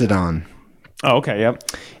 Mastodon, Oh, okay, yep.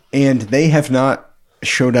 and they have not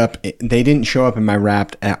showed up. They didn't show up in my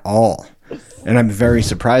Wrapped at all, and I'm very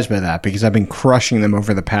surprised by that because I've been crushing them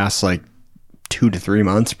over the past like 2 to 3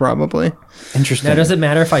 months, probably. Interesting. Now, does it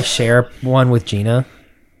matter if I share one with Gina?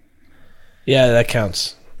 Yeah, that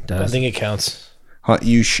counts. Does. I think it counts.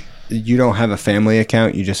 You don't have a family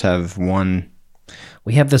account. You just have one.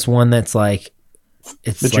 We have this one that's like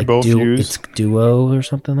it's That you like both use? It's Duo or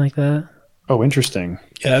something like that. Oh, interesting.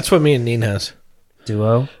 Yeah, that's what me and Neen has.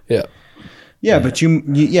 Duo. Yeah. Yeah, but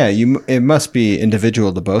it must be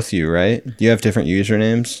individual to both of you, right? Do you have different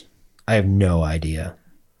usernames? I have no idea.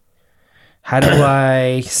 How do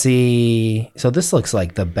I see? So this looks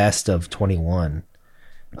like the best of 21.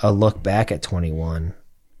 A look back at 21.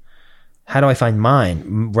 How do I find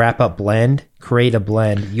mine? Wrap up blend. Create a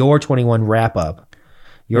blend. Your 21 wrap up.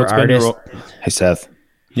 Your What's been artist. Hey, Seth.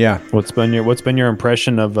 Yeah. What's been your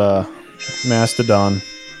impression of Mastodon?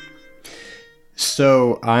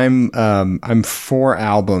 So I'm 4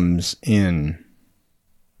 albums in,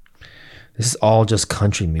 This is all just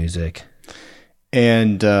country music.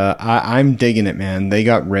 And I'm digging it, man. They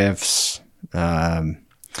got riffs.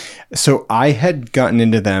 So I had gotten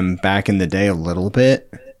into them back in the day a little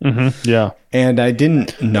bit. Mm-hmm. Yeah. And I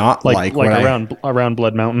didn't not like around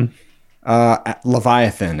Blood Mountain.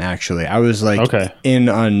 Leviathan, actually. I was like in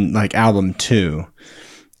on like album 2.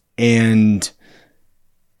 And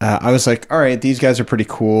I was like, all right, these guys are pretty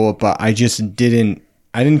cool, but I didn't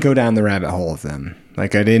go down the rabbit hole of them.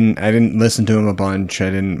 Like I didn't listen to them a bunch. I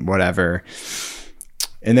didn't whatever.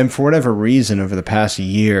 And then for whatever reason over the past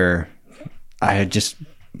year, I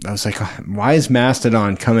was like, why is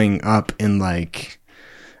Mastodon coming up in like,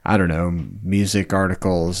 I don't know, music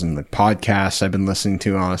articles and the podcasts I've been listening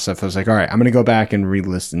to and all that stuff. I was like, all right, I'm going to go back and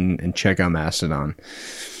re-listen and check out Mastodon.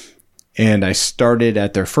 And I started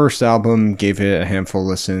at their first album, gave it a handful of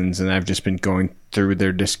listens, and I've just been going through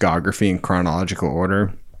their discography in chronological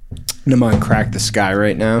order. And I'm on Crack the Sky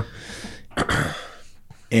right now.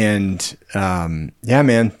 And yeah,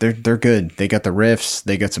 man, they're good. They got the riffs,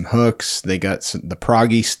 they got some hooks, they got the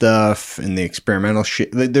proggy stuff and the experimental shit.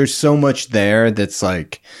 There's so much there that's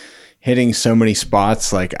like hitting so many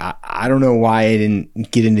spots. Like I don't know why I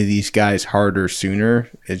didn't get into these guys harder sooner.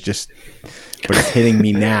 But it's hitting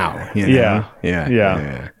me now. You know?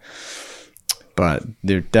 Yeah. But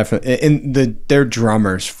they're definitely, and their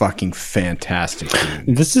drummer's fucking fantastic.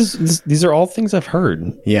 Dude. These are all things I've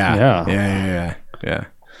heard. Yeah.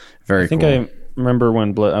 Very cool. I remember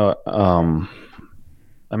when I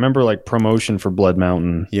remember like promotion for Blood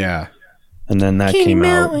Mountain. Yeah. And then that came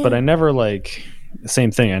out. But I never like the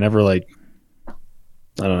same thing. I never like, I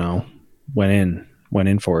don't know, went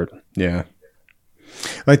in for it. Yeah.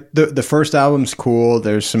 Like the first album's cool.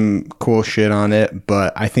 There's some cool shit on it,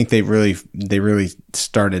 but I think they really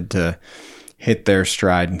started to hit their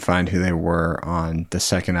stride and find who they were on the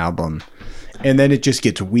second album. And then it just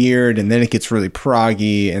gets weird, and then it gets really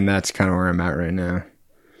proggy, and that's kind of where I'm at right now.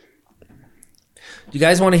 Do you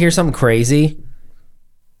guys want to hear something crazy?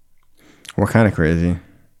 What kind of crazy?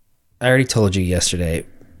 I already told you yesterday.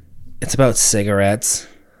 It's about cigarettes.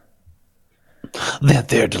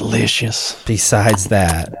 They're delicious. Besides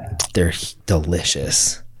that, they're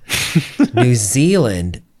delicious. New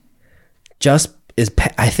Zealand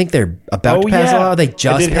I think they're about to pass a law. They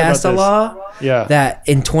just passed a law that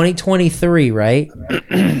in 2023, right?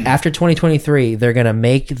 After 2023, they're going to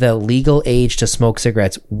make the legal age to smoke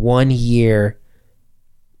cigarettes 1 year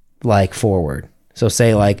like forward. So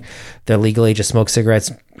say like the legal age to smoke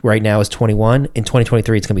cigarettes right now is 21. In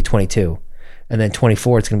 2023, it's going to be 22. And then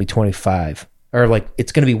 24, it's going to be 25. Or like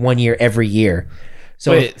it's going to be 1 year every year.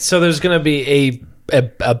 So so there's going to be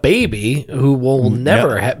a baby who will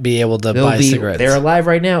never be able to buy cigarettes. They're alive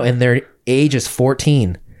right now, and their age is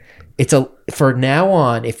 14. For now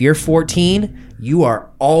on, if you're 14, you are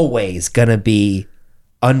always gonna be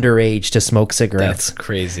underage to smoke cigarettes. That's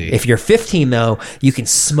crazy. If you're 15, though, you can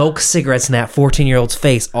smoke cigarettes in that 14-year-old's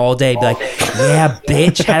face all day. Be like, yeah,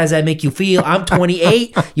 bitch, how does that make you feel? I'm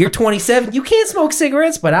 28, you're 27. You can't smoke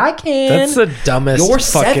cigarettes, but I can. That's the dumbest You're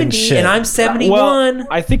fucking 70 shit. and I'm 71. Well,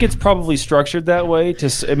 I think it's probably structured that way.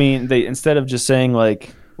 They instead of just saying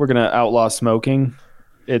like we're gonna outlaw smoking,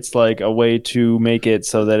 it's like a way to make it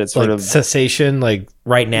so that it's sort like of cessation, like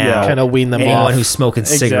right now, kind of wean them anyone off. who's smoking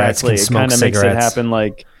cigarettes can smoke cigarettes. Makes it happen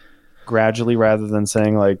like gradually rather than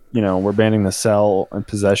saying like, you know, we're banning the sale and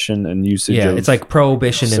possession and usage of it's like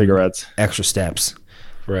prohibition cigarettes. And extra steps.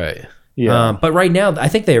 Right. Yeah. But right now, I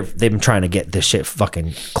think they've been trying to get this shit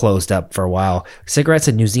fucking closed up for a while. Cigarettes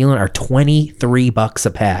in New Zealand are $23 a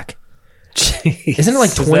pack. Jeez. Isn't it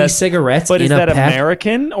like 20 cigarettes but in is a that pack?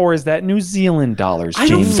 American or is that New Zealand dollars? I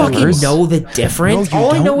don't fucking know the difference. No, you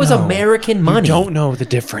All I don't know is know. American money. You don't know the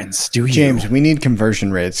difference, do you? James, we need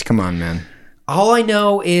conversion rates. Come on, man. All I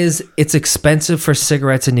know is it's expensive for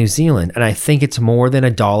cigarettes in New Zealand, and I think it's more than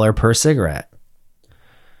 $1 per cigarette.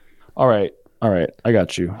 All right. I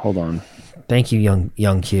got you. Hold on. Thank you,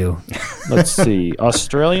 young Q. Let's see.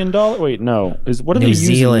 Australian dollar? Wait, no. What do they use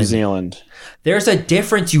in New Zealand? There's a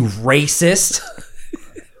difference, you racist.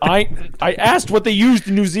 I asked what they used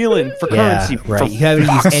in New Zealand for currency. Right. For You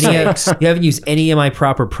haven't used any of my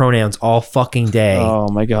proper pronouns all fucking day. Oh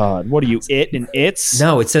my god. What are you, it and its?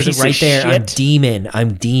 No, it says Piece it right of there. shit?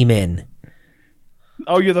 I'm demon.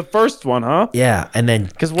 Oh, you're the first one, huh? Yeah, and then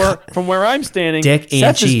Because from where I'm standing, Dick and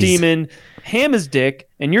Seth cheese. is demon, Ham is dick,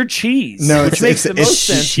 and you're cheese. No, which makes the most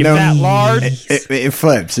sense. You're that large. It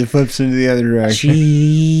flips. It flips into the other direction.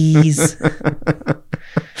 cheese.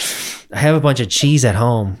 I have a bunch of cheese at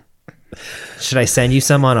home. Should I send you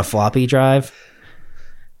some on a floppy drive?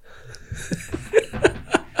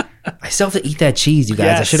 I still have to eat that cheese, you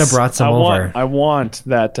guys. I should have brought some over. I want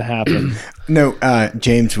that to happen. No,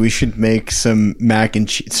 James, we should make some mac and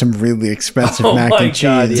cheese, some really expensive Oh mac my and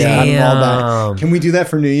God, cheese. yeah. Add 'em all Damn. back. Can we do that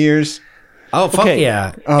for New Year's? Oh, fuck Okay.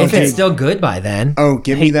 yeah. Oh, if okay. it's still good by then. Oh,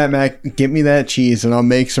 give me that cheese, and I'll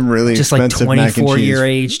make some really Just like expensive mac and cheese.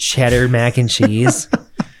 24-year-age cheddar mac and cheese.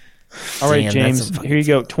 All right, Damn, James, that's some here you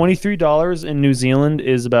go. $23 in New Zealand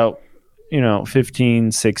is about,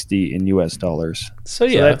 $15.60 in US dollars. So So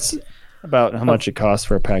yeah, that's about how much it costs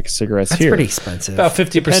for a pack of cigarettes That's here. pretty expensive. about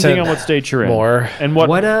 50% Depending on what state you're in. more. And what's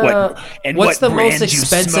What's the most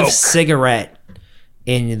expensive cigarette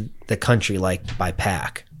in the country, like by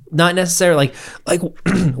pack? Not necessarily like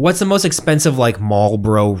what's the most expensive like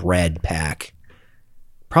Marlboro Red pack?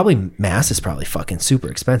 Probably Mass is probably fucking super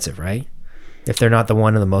expensive, right? If they're not the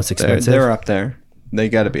one of the most expensive. They're up there. They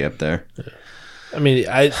got to be up there. I mean,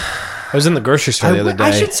 I was in the grocery store the other day.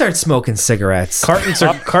 I should start smoking cigarettes.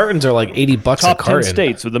 Cartons are like $80 a Top 10 carton.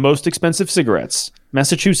 states with the most expensive cigarettes: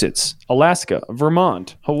 Massachusetts, Alaska,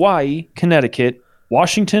 Vermont, Hawaii, Connecticut,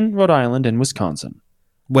 Washington, Rhode Island, and Wisconsin.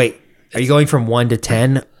 Wait, are you going from 1 to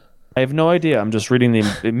 10? I have no idea. I'm just reading the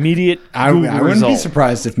immediate I Google wouldn't result. be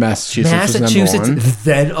surprised if Massachusetts was Massachusetts, number one.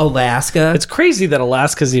 then Alaska. It's crazy that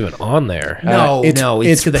Alaska's even on there. no,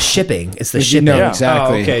 it's the shipping. It's the shipping. No,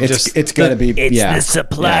 exactly. Oh, okay, It's got to be.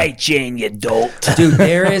 supply chain, you dolt. Dude,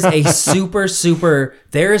 there is a super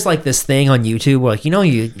there is like this thing on YouTube where like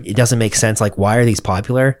it doesn't make sense, like why are these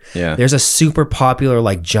popular? Yeah. There's a super popular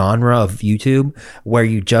like genre of YouTube where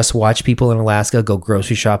you just watch people in Alaska go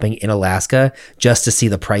grocery shopping in Alaska just to see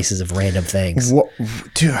the prices of random things.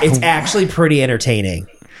 Dude, It's actually pretty entertaining.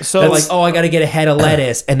 So They're like, oh, I got to get a head of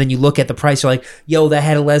lettuce. And then you look at the price. You're like, yo, that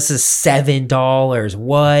head of lettuce is $7.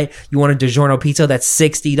 What? You want a DiGiorno pizza? That's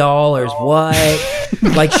 $60.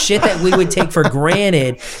 What? Like shit that we would take for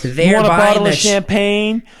granted. They're you want a buying bottle that of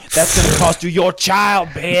champagne? That's going to cost you your child,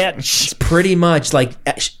 bitch. It's pretty much like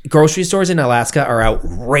grocery stores in Alaska are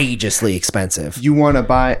outrageously expensive. you want to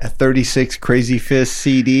buy a 36 Crazy Fist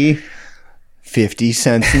CD? 50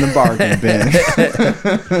 cents in the bargain bin.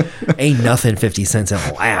 Ain't nothing 50 cents in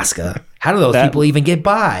Alaska. How do those people even get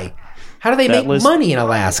by? How do they make money in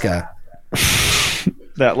Alaska?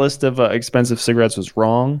 That list of expensive cigarettes was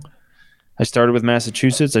wrong. I started with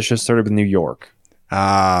Massachusetts. I should have started with New York.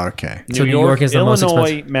 Ah, okay. So New York is the most Illinois,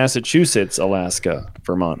 expensive. Massachusetts, Alaska,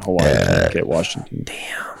 Vermont, Hawaii, Connecticut, Washington.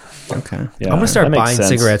 Okay. Yeah, I'm gonna start that makes buying sense.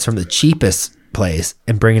 cigarettes from the cheapest place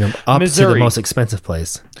and bringing them up to the Missouri. most expensive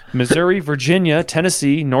place. Missouri, Virginia,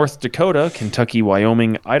 Tennessee, North Dakota, Kentucky,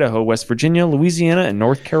 Wyoming, Idaho, West Virginia, Louisiana, and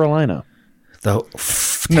North Carolina.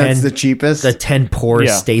 That's 10 the cheapest. the 10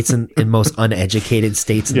 poorest Yeah. states and most uneducated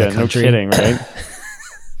states in Yeah, the no country. kidding, right?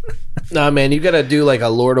 Nah, man, you got to do like a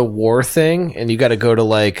Lord of War thing, and you got to go to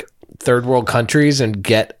like third world countries and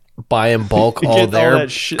buy in bulk all all their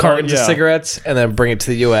that shit- cartons yeah. of cigarettes, and then bring it to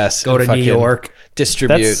the U.S. Go and to New fucking York.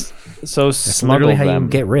 distribute. That's so It's literally smuggle how them. you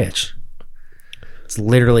get rich. It's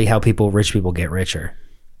literally how rich people get richer.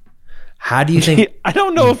 How do you think? I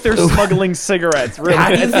don't know if they're smuggling cigarettes. Really.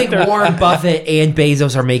 How do you think Warren Buffett and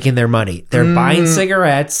Bezos are making their money? They're buying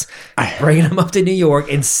cigarettes, bringing them up to New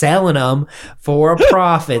York, and selling them for a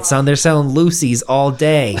profit. Son, they're selling Lucy's all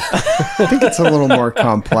day. I think it's a little more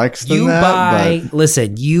complex than You that. buy, but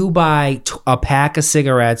listen, you buy a pack of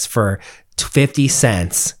cigarettes for 50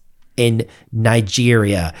 cents in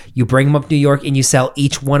Nigeria. You bring them up to New York and you sell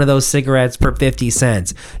each one of those cigarettes for 50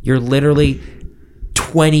 cents. You're literally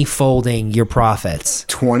 20-folding your profits.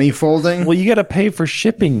 20 folding? Well, you got to pay for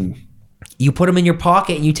shipping. You put them in your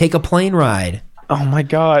pocket and you take a plane ride. Oh my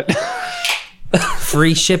god.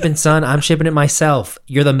 Free shipping, son. I'm shipping it myself.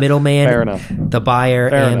 You're the middleman, Fair enough. the buyer,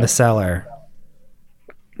 Fair and the enough. seller.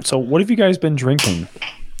 So, what have you guys been drinking?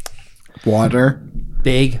 Water.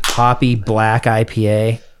 Big, hoppy, black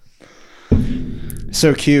IPA.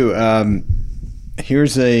 So, Q,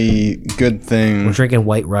 here's a good We're thing drinking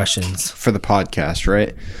White Russians. for the podcast,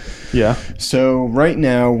 right? Yeah. So, right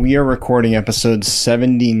now, we are recording episode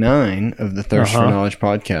 79 of the Thirst for Knowledge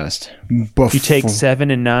podcast. You take 7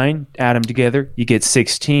 and 9, add them together, you get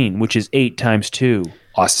 16, which is 8 times 2.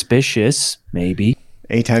 Auspicious, maybe.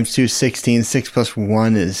 8 times 2 is 16. 6 plus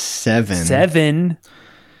 1 is 7. 7.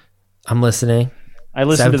 I'm listening. I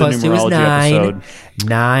listened 7 to the plus 2 is numerology 9. episode.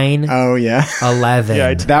 9, Oh, yeah. 11.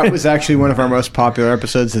 Yeah, That was actually one of our most popular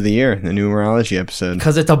episodes of the year, the numerology episode.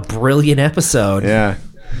 Because it's a brilliant episode. Yeah.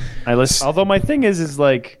 I listen. Although my thing is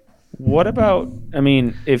like, what about? I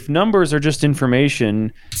mean, if numbers are just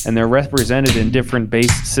information and they're represented in different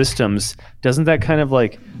base systems, doesn't that kind of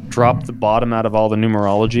like drop the bottom out of all the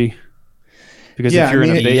numerology? Because Yeah, if you're I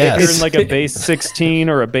mean, in a yes. if you're in like a base 16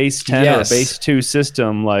 or a base 10 or a Yes. base 2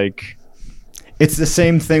 system, like It's the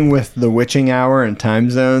same thing with the witching hour and time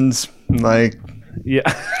zones. Like, Yeah.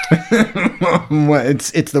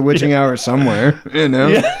 it's the witching hour somewhere, you know?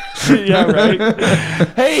 Yeah. Yeah, right.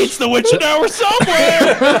 Hey, it's the witching hour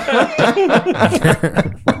somewhere.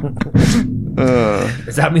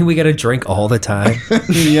 Does that mean we got to drink all the time?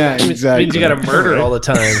 Yeah, exactly. Means you got to murder all the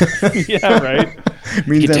time. Yeah, right.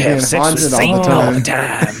 Means Get I'm to have being sex with haunted Satan all all the the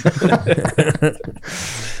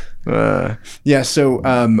time. time. Yeah, so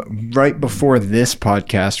right before this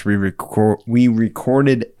podcast, we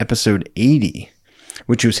recorded episode 80,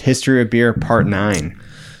 which was History of Beer Part 9.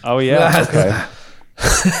 Oh yeah. Okay.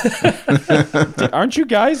 Aren't you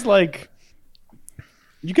guys like?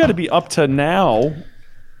 You got to be up to now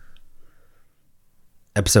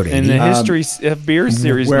Episode 80. in the history of beer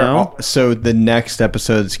series now. So the next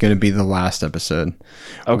episode is going to be the last episode.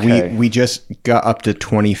 Okay. We just got up to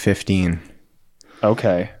 2015.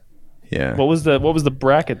 Okay. Yeah. What was the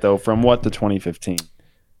bracket though from what to 2015?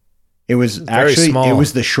 It was Very actually small. it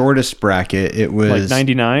was the shortest bracket. It was Like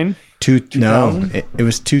 99? 2000? It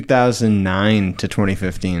was 2009 to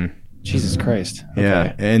 2015. Jesus Christ. Yeah,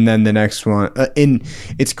 Okay. and then the next one, and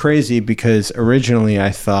it's crazy because originally I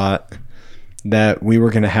thought that we were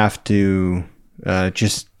going to have to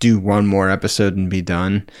just do one more episode and be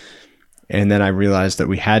done. And then I realized that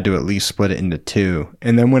we had to at least split it into two.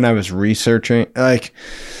 And then when I was researching, like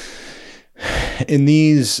in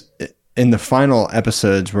the final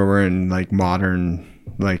episodes where we're in like modern,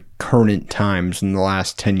 like current times in the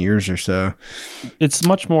last 10 years or so. It's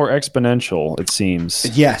much more exponential, it seems.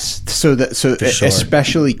 Yes. So sure.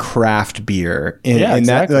 especially craft beer. And, Yeah, and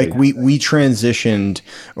that, exactly. like we transitioned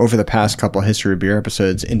over the past couple of History of Beer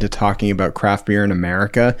episodes into talking about craft beer in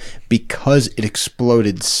America because it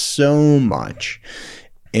exploded so much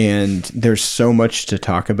and there's so much to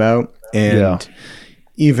talk about. And Yeah.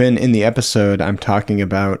 even in the episode, I'm talking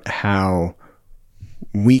about how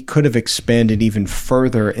we could have expanded even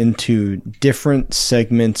further into different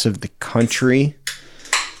segments of the country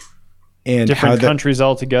and Different countries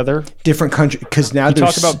altogether. different country, because now You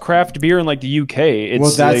there's talk about craft beer in like the UK. It's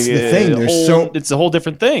Well, that's like the thing. it's a whole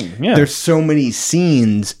different thing. Yeah. there's so many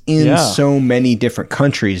scenes in Yeah. so many different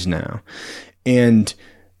countries now. And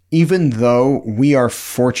even though we are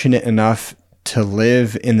fortunate enough to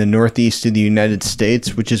live in the Northeast of the United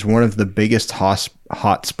States, which is one of the biggest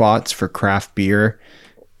hot spots for craft beer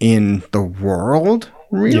in the world,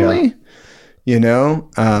 really, you know,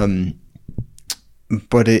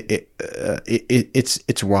 but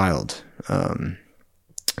it's wild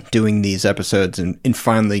doing these episodes and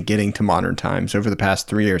finally getting to modern times over the past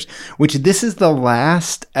 3 years, which this is the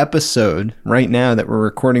last episode right now that we're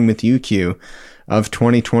recording with UQ of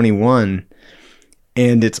 2021.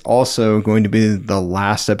 And it's also going to be the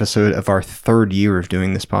last episode of our 3rd year of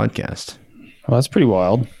doing this podcast. Well, that's pretty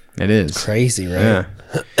wild. It is. Crazy, right? Yeah.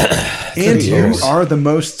 And you are the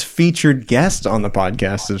most featured guest on the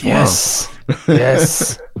podcast as well.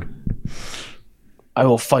 Yes. I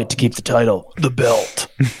will fight to keep the title, the belt.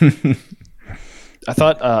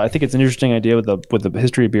 I think it's an interesting idea with the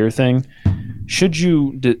history of beer thing. Should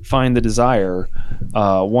you find the desire,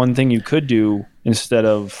 one thing you could do instead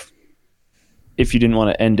of, if you didn't want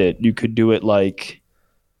to end it, you could do it like,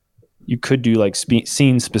 you could do like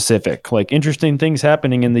scene specific, like interesting things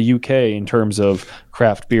happening in the UK in terms of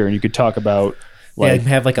craft beer, and you could talk about like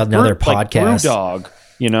have like another like podcast. Brewdog,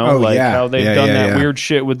 you know, Oh, like yeah. how they've Yeah, done yeah, that yeah. weird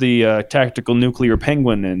shit with the tactical nuclear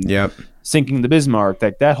penguin and Yep. sinking the Bismarck,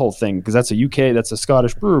 like that whole thing, because that's a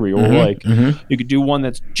Scottish brewery, or Mm-hmm, like you could do one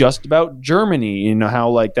that's just about Germany, you know, how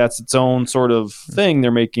like that's its own sort of thing. They're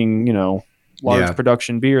making, you know, large Yeah.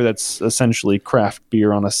 production beer that's essentially craft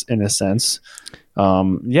beer in a sense.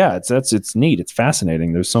 It's neat. It's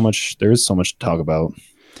fascinating. There is so much to talk about.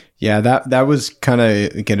 Yeah, that was kind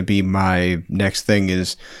of going to be my next thing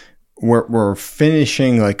is we're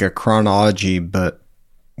finishing like a chronology, but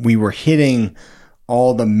we were hitting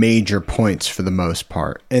all the major points for the most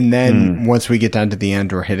part. And then once we get down to the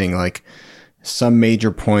end, we're hitting like some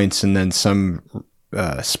major points and then some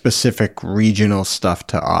specific regional stuff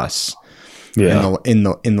to us. Yeah. In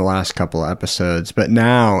the last couple of episodes. But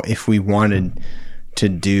now if we wanted to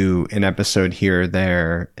do an episode here or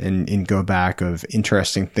there and go back of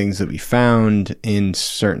interesting things that we found in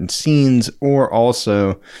certain scenes, or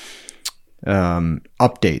also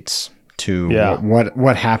updates to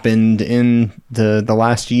what happened in the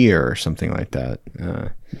last year or something like that.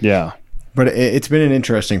 But it's been an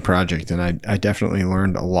interesting project, and I definitely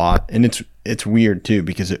learned a lot. And it's weird too,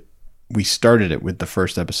 because we started it with the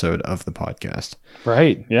first episode of the podcast.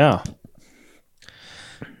 Right. Yeah.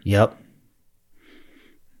 Yep.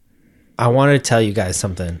 I wanted to tell you guys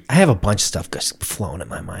something. I have a bunch of stuff just flowing in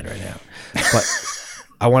my mind right now, but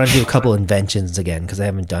I want to do a couple inventions again because I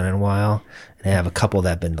haven't done it in a while, and I have a couple that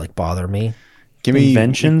have been like bothering me. Give me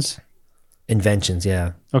Inventions? Inventions,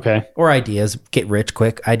 yeah, Okay. or ideas. Get rich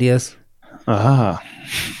quick ideas. Ah.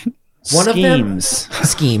 One of them Schemes.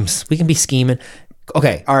 schemes. We can be scheming.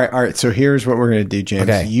 Okay, All right. So here's what we're gonna do, James.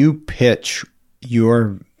 Okay. You pitch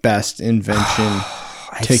your best invention.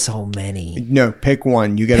 I have so many. No, pick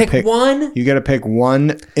one. You gotta Pick one? You gotta pick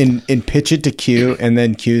one and pitch it to Q, and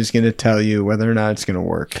then Q's gonna tell you whether or not it's gonna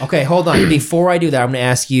work. Okay, hold on. Before I do that, I'm going to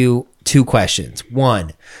ask you 2 questions.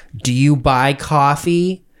 One, do you buy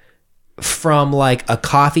coffee from like a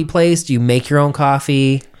coffee place? Do you make your own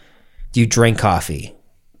coffee? Do you drink coffee?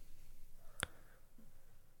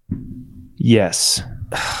 Yes.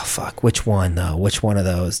 Oh, fuck. Which one though? Which one of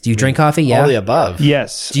those? Do you drink coffee? Yeah. All the above.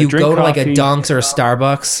 Yes. Do you I drink go to like a coffee, Dunks or a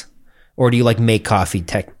Starbucks, or do you like make coffee?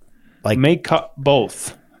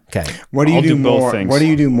 Both. Okay. What do you I'll do do both more? things. What do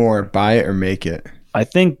you do more? Buy it or make it? I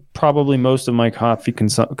think probably most of my coffee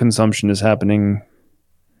consumption is happening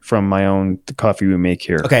from my own the coffee we make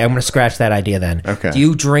here. Okay, I'm going to scratch that idea then. Okay. Do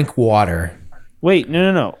you drink water? Wait,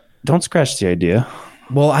 no. Don't scratch the idea.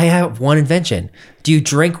 Well, I have one invention. Do you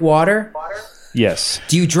drink water? Yes.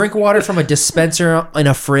 Do you drink water from a dispenser in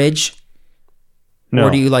a fridge? No.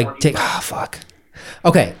 Or do you like take? Oh, fuck.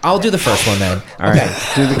 Okay, I'll do the first one then. All okay.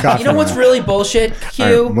 right. Do the coffee. You know what's one. really bullshit, Q?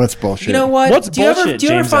 All right, what's bullshit? You know what? What's do you ever bullshit, find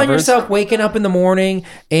James Evers? yourself waking up in the morning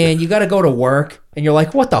and you got to go to work and you're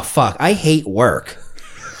like, "What the fuck? I hate work."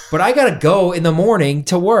 But I gotta go in the morning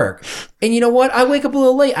to work. And you know what? I wake up a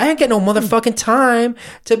little late. I ain't got no motherfucking time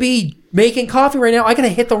to be making coffee right now. I gotta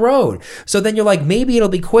hit the road. So then you're like, maybe it'll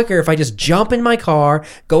be quicker if I just jump in my car,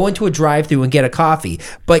 go into a drive-thru and get a coffee.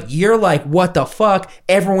 But you're like, what the fuck?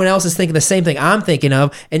 Everyone else is thinking the same thing I'm thinking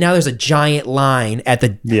of. And now there's a giant line at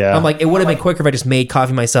the... Yeah. I'm like, it would have been quicker if I just made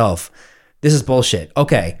coffee myself. This is bullshit.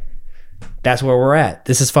 Okay. That's where we're at.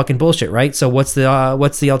 This is fucking bullshit, right? So what's the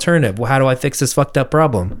alternative? Well, how do I fix this fucked up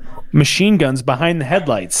problem? Machine guns behind the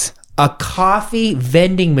headlights. A coffee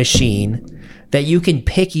vending machine that you can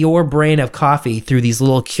pick your brand of coffee through these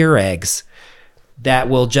little Keurigs that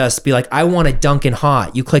will just be like, I want a Dunkin'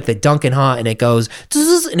 Hot. You click the Dunkin' Hot and it goes,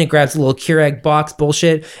 zzz, and it grabs a little Keurig box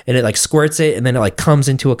bullshit and it like squirts it and then it like comes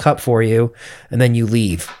into a cup for you and then you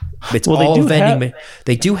leave. It's Well, all they do vending.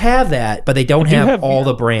 They do have that, but they don't have, have- all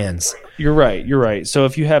the brands. You're right. So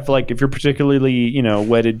if you have if you're particularly,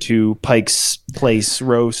 wedded to Pike's Place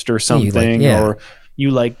roast or something, yeah. or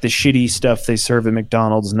you like the shitty stuff they serve at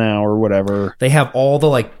McDonald's now or whatever. They have all the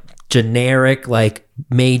like generic like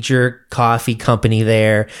major coffee company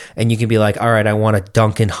there, and you can be like, all right, I want a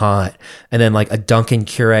Dunkin' Hot, and then like a Dunkin'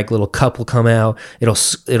 Keurig little cup will come out. It'll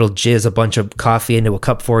jizz a bunch of coffee into a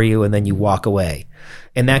cup for you, and then you walk away.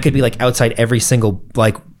 And that could be like outside every single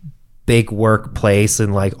like big workplace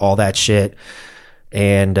and like all that shit.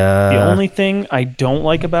 And The only thing I don't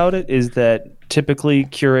like about it is that typically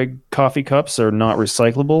Keurig coffee cups are not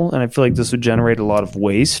recyclable, and I feel like this would generate a lot of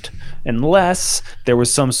waste unless there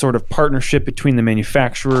was some sort of partnership between the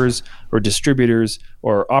manufacturers or distributors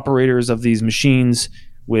or operators of these machines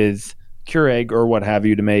with Keurig or what have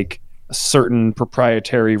you to make certain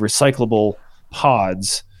proprietary recyclable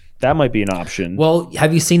pods. That might be an option. well,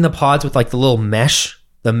 have you seen the pods with like the little mesh,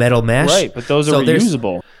 the metal mesh? Right, but those are So there's-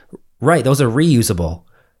 reusable. Right, those are reusable.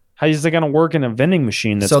 How is that going to work in a vending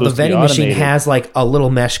machine that's So the supposed to be vending machine automated? has like a little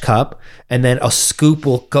mesh cup, and then a scoop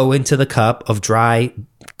will go into the cup of dry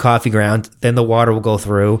coffee ground. Then the water will go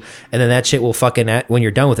through, and then that shit will fucking when you're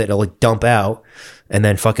done with it, it'll like dump out, and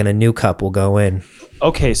then fucking a new cup will go in.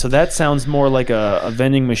 Okay, so that sounds more like a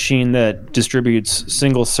vending machine that distributes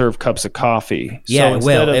single serve cups of coffee. Yeah, so it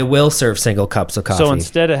will. instead It will serve single cups of coffee. So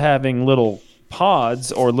instead of having little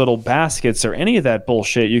pods or little baskets or any of that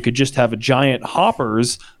bullshit, you could just have a giant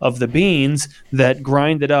hoppers of the beans that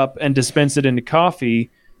grind it up and dispense it into coffee.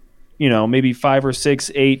 Maybe 5 or 6,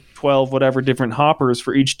 8, 12, whatever different hoppers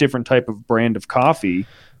for each different type of brand of coffee.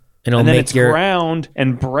 and it'll And then make it's your ground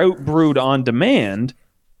and brewed on demand.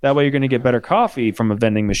 That way you're going to get better coffee from a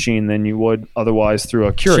vending machine than you would otherwise through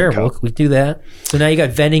a Keurig sure. cup. We do that. So now you got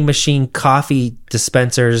vending machine coffee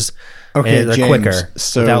dispensers. Okay, and they're James, quicker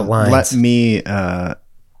so without lines. let me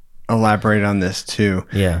elaborate on this too.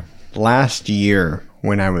 Yeah. Last year,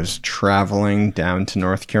 when I was traveling down to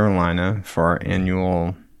North Carolina for our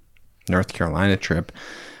annual North Carolina trip,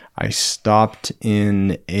 I stopped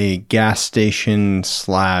in a gas station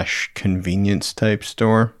 / convenience type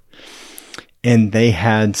store. And they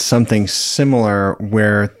had something similar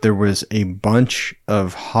where there was a bunch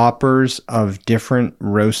of hoppers of different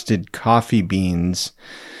roasted coffee beans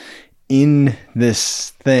in this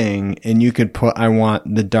thing, and you could put, I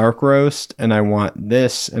want the dark roast, and I want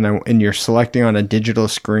this, and you're selecting on a digital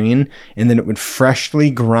screen, and then it would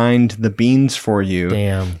freshly grind the beans for you.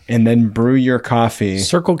 Damn. And then brew your coffee.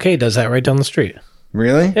 Circle K does that right down the street.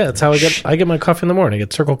 Really? Yeah, that's how I get my coffee in the morning. I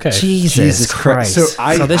get Circle K. Jesus Christ.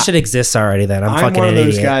 So this shit exists already then. I'm fucking one of an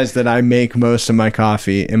those idiot. guys that I make most of my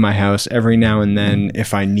coffee in my house. Every now and then,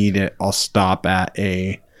 if I need it, I'll stop at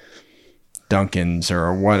a Dunkin's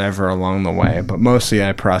or whatever along the way. But mostly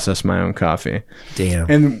I process my own coffee. Damn.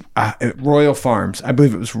 And Royal Farms. I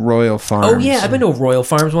believe it was Royal Farms. Oh, yeah. I've been to Royal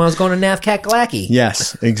Farms when I was going to NAVCAT Glacky.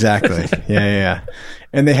 Yes, exactly. yeah.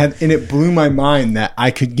 And it blew my mind that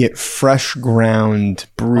I could get fresh ground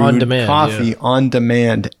brewed On demand, coffee on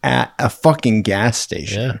demand at a fucking gas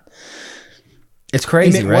station. Yeah. It's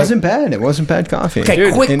crazy, And it right? wasn't bad. It wasn't bad coffee. Okay,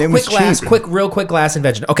 And it was cheap. real quick glass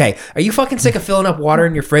invention. Okay, are you fucking sick of filling up water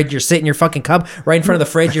in your fridge? You're sitting in your fucking cup right in front of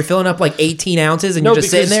the fridge. You're filling up like 18 ounces and No, you're just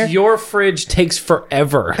sitting because there? your fridge takes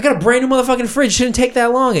forever. I got a brand new motherfucking fridge. Shouldn't take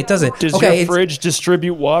that long. It doesn't. Does okay, your fridge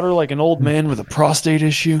distribute water like an old man with a prostate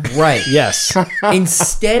issue? right. Yes.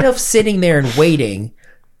 Instead of sitting there and waiting,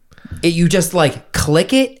 you just like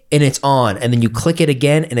click it and it's on, and then you click it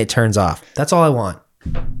again and it turns off. That's all I want.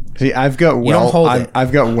 See, I've got don't hold it.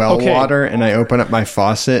 I've got well Okay. water, and I open up my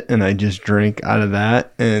faucet and I just drink out of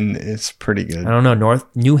that, and it's pretty good. I don't know.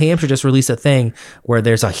 New Hampshire just released a thing where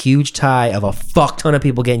there's a huge tie of a fuck ton of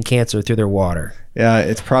people getting cancer through their water. Yeah,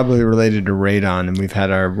 it's probably related to radon, and we've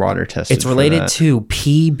had our water tested. It's for related that. to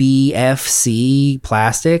PBFC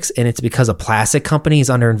plastics, and it's because a plastic company is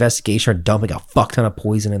under investigation for dumping a fuck ton of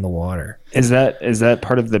poison in the water. Is that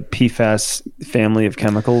part of the PFAS family of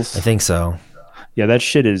chemicals? I think so. Yeah, that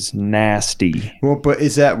shit is nasty. Well, but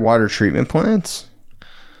is that water treatment plants?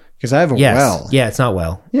 Because I have a Yes. well. Yeah, it's not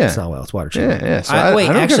well. Yeah. It's not well. It's water treatment. Yeah. So I Wait,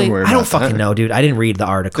 don't gotta actually, worry I don't about fucking that. know, dude. I didn't read the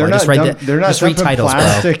article. They're I just not read dump- they're not just read dumping titles, bro.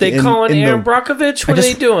 plastic They in- calling in the- Aaron Brockovich? What I are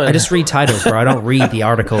just, they doing? I just read titles, bro. I don't read the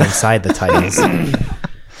article inside the titles.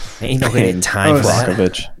 Ain't no getting time for that.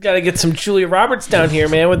 Brockovich. Got to get some Julia Roberts down here,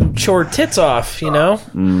 man, with short tits off, you know?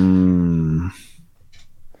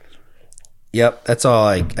 Yep, that's all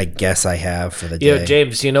I guess I have for the day. Yo,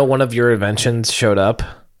 James, you know one of your inventions showed up?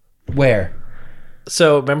 Where?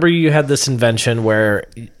 So remember you had this invention where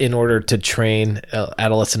in order to train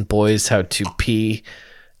adolescent boys how to pee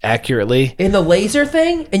accurately. In the laser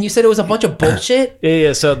thing? And you said it was a bunch of bullshit?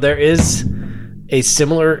 Yeah. So there is a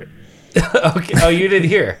similar. Okay. Oh, you didn't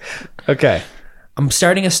hear. Okay. I'm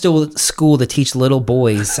starting a school to teach little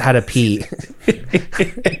boys how to pee.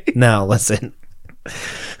 No, listen.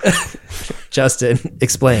 Justin,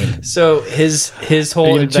 explain. So his whole Are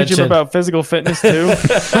you gonna invention. teach him about physical fitness too?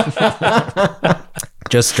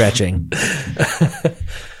 Just stretching.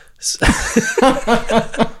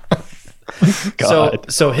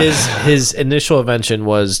 So his initial invention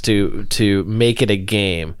was to make it a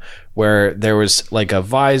game where there was like a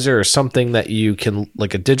visor or something that you can,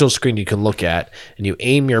 like a digital screen you can look at, and you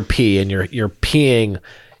aim your pee, and you're peeing,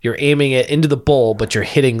 you're aiming it into the bowl, but you're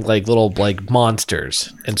hitting like little like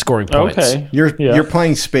monsters and scoring points. Okay. You're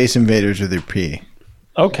playing Space Invaders with your pee.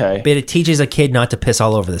 Okay. But it teaches a kid not to piss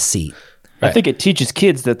all over the seat. I think it teaches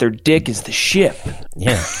kids that their dick is the ship.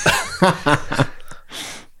 Yeah.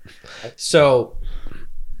 So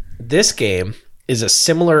this game is a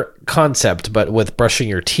similar concept, but with brushing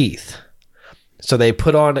your teeth. So they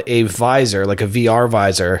put on a visor, like a VR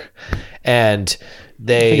visor, and I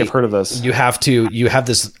think I've heard of this. you have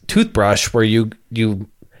this toothbrush where you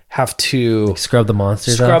have to Scrub the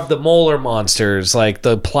monsters scrub off. the molar monsters, like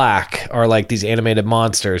the plaque, are like these animated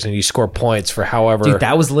monsters, and you score points for however. Dude,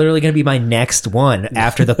 that was literally going to be my next one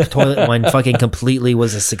after the toilet one fucking completely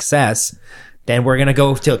was a success. Then we're going to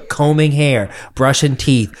go to combing hair, brushing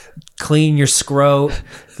teeth, clean your scrot,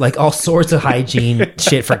 like all sorts of hygiene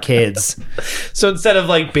shit for kids. So instead of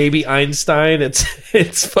like baby Einstein,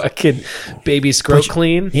 it's fucking baby scrot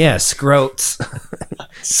clean. Yeah, scrotes.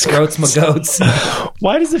 Scrotes my goats.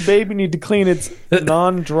 Why does a baby need to clean its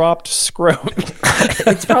non-dropped scrot?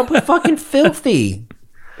 It's probably fucking filthy.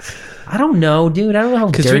 I don't know, dude. I don't know how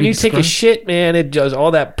Because dirty when you take a scrot- shit, man, it does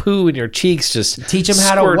all that poo in your cheeks. Just Teach them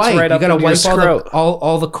how to squirts wipe. Right You up gotta into your wipe scrot.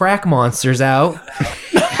 all the crack monsters out.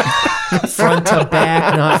 Front to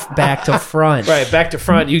back, not back to front. Right, back to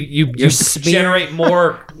front. You smear- generate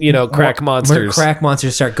more, crack More monsters. crack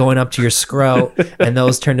monsters start going up to your scrot, and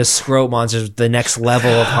those turn to scrot monsters with the next level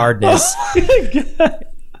of hardness.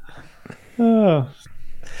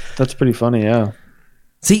 That's pretty funny, yeah.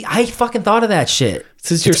 See, I fucking thought of that shit.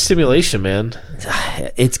 This is your simulation, man.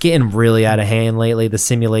 It's getting really out of hand lately. The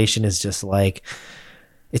simulation is just like,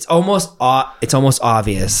 it's almost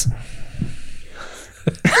obvious.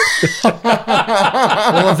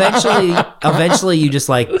 Well, eventually you just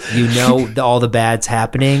like, all the bad's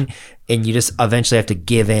happening and you just eventually have to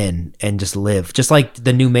give in and just live. Just like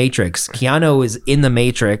the new Matrix. Keanu is in the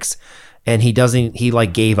Matrix and he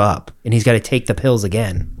like gave up and he's got to take the pills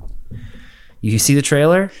again. You see the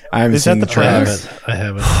trailer? I haven't seen the trailer. I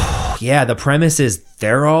haven't. Yeah, the premise is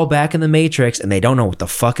they're all back in the Matrix and they don't know what the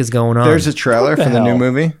fuck is going on. There's a trailer for the new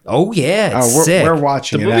movie. Oh yeah, it's we're sick. we're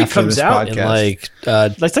watching The it movie after comes this out podcast. in like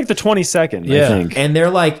That's like the 22nd, Yeah. I think. And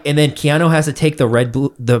they're like, and then Keanu has to take the red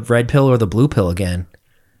pill or the blue pill again.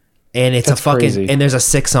 And it's That's a fucking, crazy. and there's a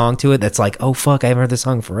sick song to it that's like, oh fuck, I haven't heard this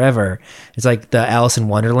song forever. It's like the Alice in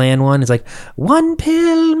Wonderland one. It's like, one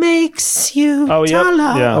pill makes you Oh, yep.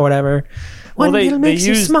 taller, Yeah. or whatever. One Well, pill makes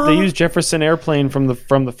you small. they used Jefferson Airplane from the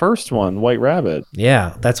first one, White Rabbit.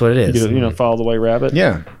 Yeah, that's what it is. You know, follow the White Rabbit.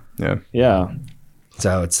 Yeah. Yeah.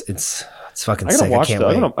 So it's fucking I gotta sick. watch I can't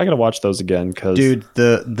those. wait. I gotta watch those again because Dude,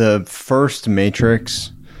 the first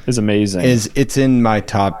Matrix it's amazing. it's in my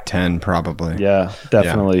top 10 probably. Yeah,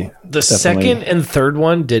 definitely. the Definitely. second and third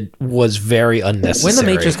one was very unnecessary. When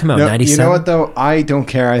the Matrix come out, No, 97. you know what though? I don't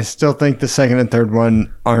care. I still think the second and third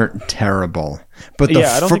one aren't terrible. But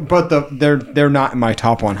Yeah, I don't think- they're not in my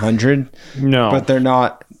top 100. No, But they're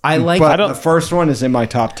not. I like- But I don't- the first one is in my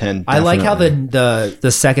top 10. I like how definitely.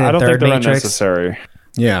 the second I and don't think third they're Matrix. unnecessary.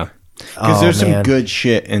 Yeah. Because Oh, there's man. some good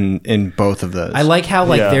shit in both of those. I like how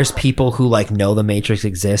like Yeah. there's people who like know the Matrix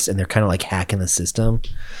exists and they're kind of like hacking the system.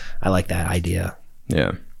 I like that idea.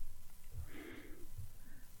 Yeah.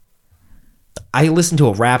 I listened to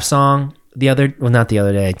a rap song not the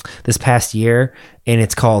other day, this past year, and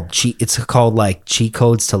it's called like Cheat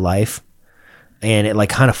Codes to Life. And it like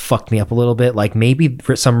kind of fucked me up a little bit. Like maybe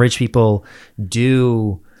some rich people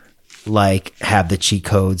do like have the cheat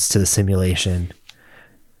codes to the simulation.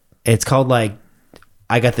 It's called like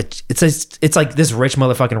it's like this rich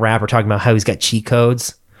motherfucking rapper talking about how he's got cheat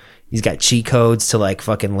codes. He's got cheat codes to like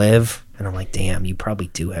fucking live. And I'm like, damn, you probably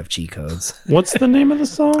do have cheat codes. What's the name of the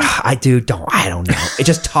song? I don't know. It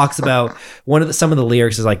just talks about some of the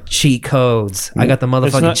lyrics is like cheat codes. I got the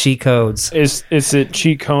motherfucking not- cheat codes. Is it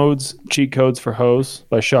Cheat Codes for Hoes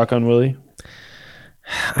by Shotgun Willie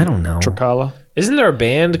I don't know. Tricala? Isn't there a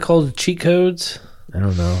band called Cheat Codes? I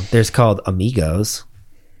don't know. There's called Amigos.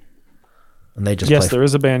 And they just Yes, play there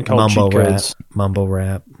is a band called Cheat Codes. Mumble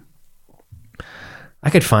rap.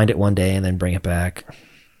 I could find it one day and then bring it back.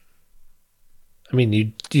 I mean,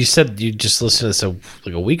 you said you just listened to this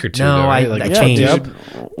like a week or two No, ago, right? I Like, changed. Yep.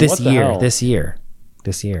 This What the hell?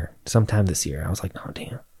 year, sometime this year. I was like, oh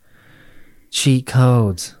damn, cheat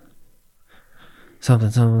codes,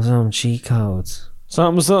 something, cheat codes.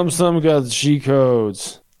 Something got the cheat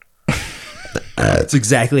codes. That's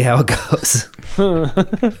exactly how it goes.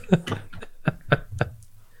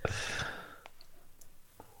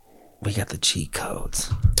 We got the cheat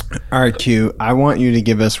codes. All right, Q. I want you to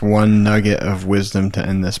give us one nugget of wisdom to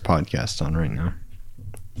end this podcast on right now.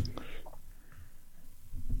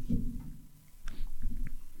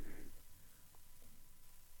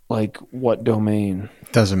 Like what domain?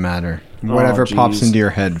 Doesn't matter. Whatever pops geez. into your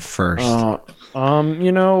head first.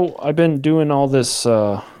 You know, I've been doing all this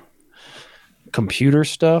computer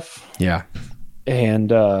stuff, Yeah. and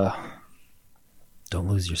Don't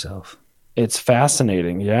lose yourself. it's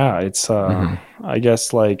fascinating. Yeah, it's I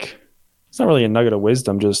guess like it's not really a nugget of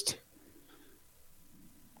wisdom, just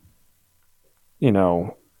you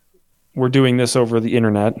know, we're doing this over the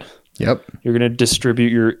internet. Yep. You're going to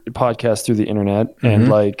distribute your podcast through the internet, and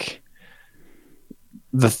like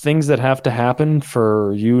the things that have to happen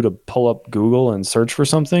for you to pull up Google and search for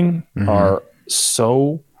something are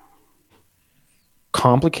so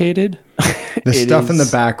complicated. The It stuff in the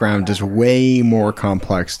is- background is way more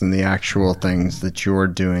complex than the actual things that you're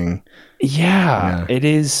doing. Yeah, it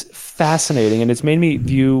is fascinating, and it's made me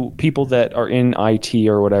view people that are in IT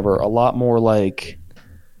or whatever a lot more like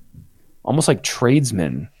almost like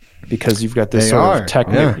tradesmen, because you've got this They sort are, of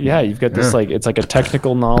technical. yeah. Yeah, you've got this like it's like a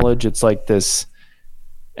technical knowledge. It's like this,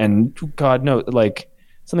 and God knows, like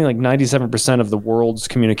something like 97% of the world's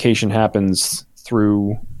communication happens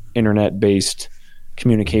through internet-based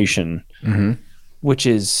communication, which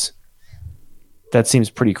is. That seems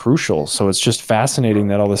pretty crucial. So it's just fascinating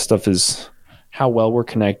that all this stuff is how well we're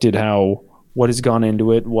connected, what has gone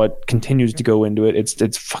into it, what continues to go into it.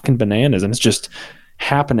 It's fucking bananas, and it's just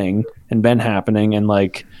happening and been happening. And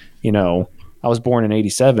like, you know, I was born in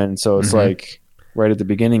 87, so it's like right at the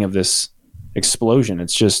beginning of this explosion.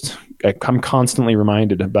 It's just I'm constantly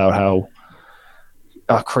reminded about how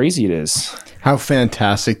crazy it is. How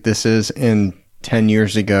fantastic this is, and 10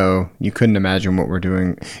 years ago, you couldn't imagine what we're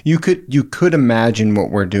doing. You could imagine what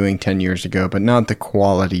we're doing 10 years ago, but not the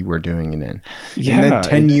quality we're doing it in. Yeah, and then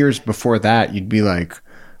 10 years before that, you'd be like,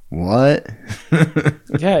 what?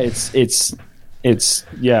 Yeah,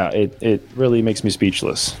 it really makes me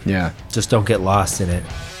speechless. Yeah. Just don't get lost in it.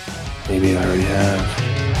 Maybe I already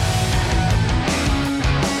have.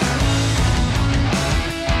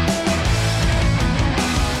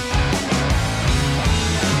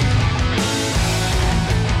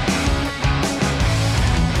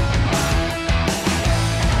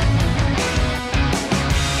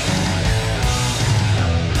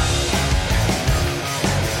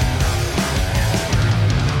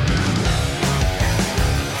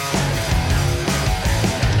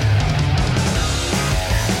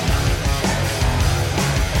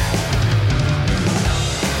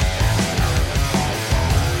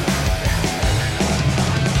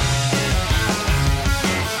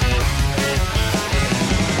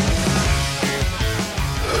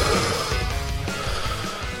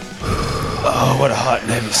 Oh, what a hot and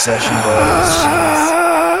heavy session, boys.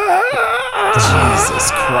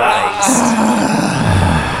 Jesus Christ.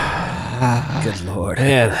 Good Lord.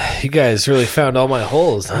 Man, you guys really found all my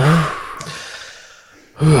holes, huh?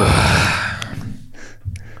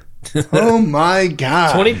 Oh my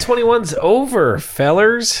God. 2021's over,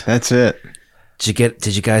 fellers. That's it.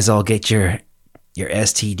 Did you guys all get your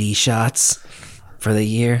STD shots for the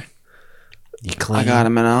year? You clean? I got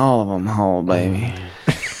them in all of them whole, baby.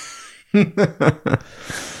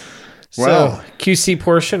 So, QC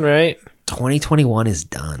portion, right? 2021 is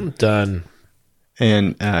done. Done.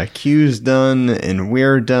 And Q's done, and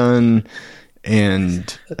we're done,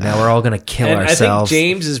 and Now we're all gonna kill And ourselves. I think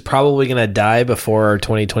James is probably going to die before our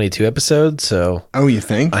 2022 episode, so oh, you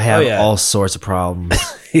think? I have Oh, yeah. all sorts of problems.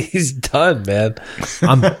 he's done, man.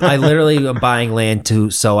 I literally am buying land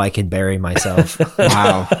so I can bury myself.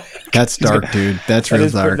 Wow, that's dark, dude. That's real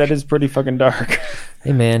dark. That is pretty fucking dark.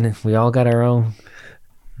 Hey man, we all got our own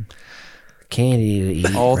candy to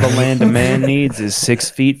eat. All the land a man needs is 6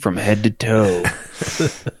 feet from head to toe.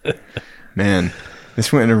 Man,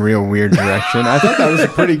 this went in a real weird direction. I thought that was a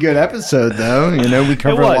pretty good episode, though. You know, we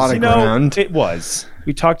covered a lot of ground. It was.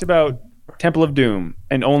 We talked about Temple of Doom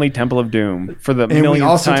and only Temple of Doom for the And we millionth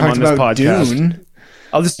also time talked on this about podcast. Dune.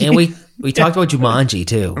 I'll just And we talked about Jumanji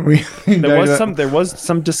too. there was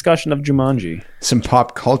some discussion of Jumanji. some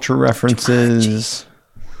pop culture references.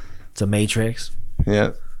 It's a Matrix.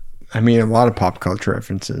 Yeah. I mean, a lot of pop culture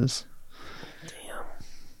references.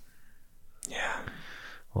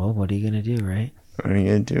 Well, what are you gonna do, right? What are you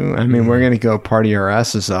going to do? I mean, we're going to go party our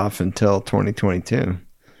asses off until 2022.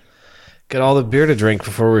 Get all the beer to drink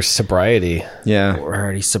before we're sobriety. Yeah. We're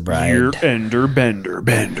already sobriety. Ender bender.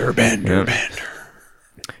 Yep.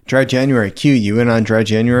 Dry January. Q, you in on Dry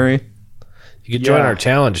January? You could join Yeah. our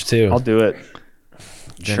challenge, too. I'll do it.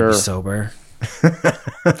 Gonna Sure. be sober.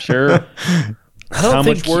 Sure. I don't How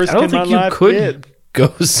think, much worse I don't can my think you life could get? go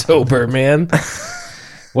sober, man.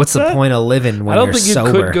 What's the point of living when I don't you're think you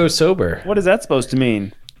sober? could go sober. What is that supposed to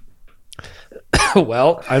mean?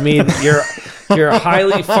 Well, I mean, you're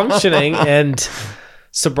highly functioning, and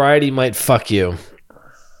sobriety might fuck you.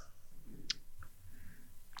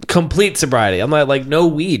 Complete sobriety. I'm not like no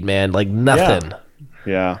weed, man. Like nothing.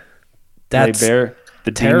 Yeah. That's Lay bare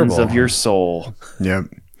the demons terrible. of your soul. Yep.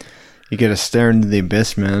 You got to stare into the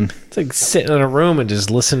abyss, man. it's like sitting in a room and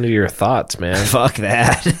just listen to your thoughts, man. Fuck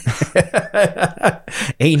that.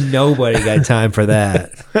 Ain't nobody got time for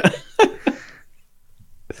that.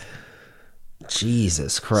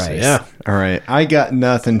 Jesus Christ. Yeah. All right. I got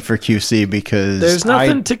nothing for QC because There's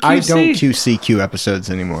nothing to I QC. don't QC episodes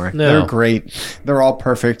anymore. No. They're great. They're all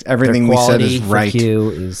perfect. Everything we said Quality is for right. Q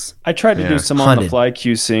is I tried to Yeah. do some on the 100. fly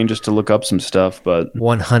QCing just to look up some stuff, but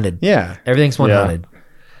 100. Yeah. Everything's 100.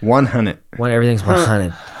 100. Everything's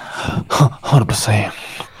 100. 100%.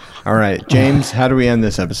 All right. James, how do we end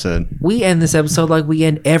this episode? We end this episode like we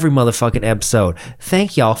end every motherfucking episode.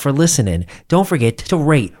 Thank y'all for listening. Don't forget to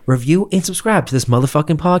rate, review, and subscribe to this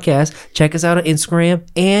motherfucking podcast. Check us out on Instagram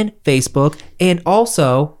and Facebook. And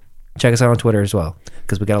also, check us out on Twitter as well.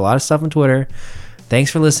 Because we got a lot of stuff on Twitter.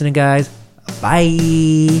 Thanks for listening, guys.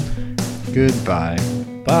 Bye. Goodbye.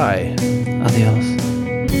 Bye. Adios.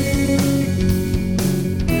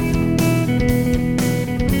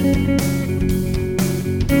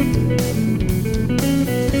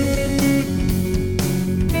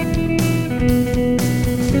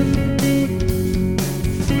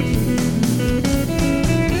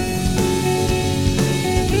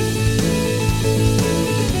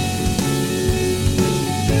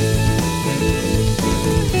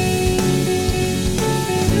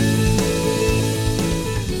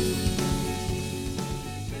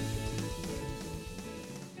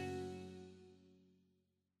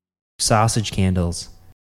 sausage candles.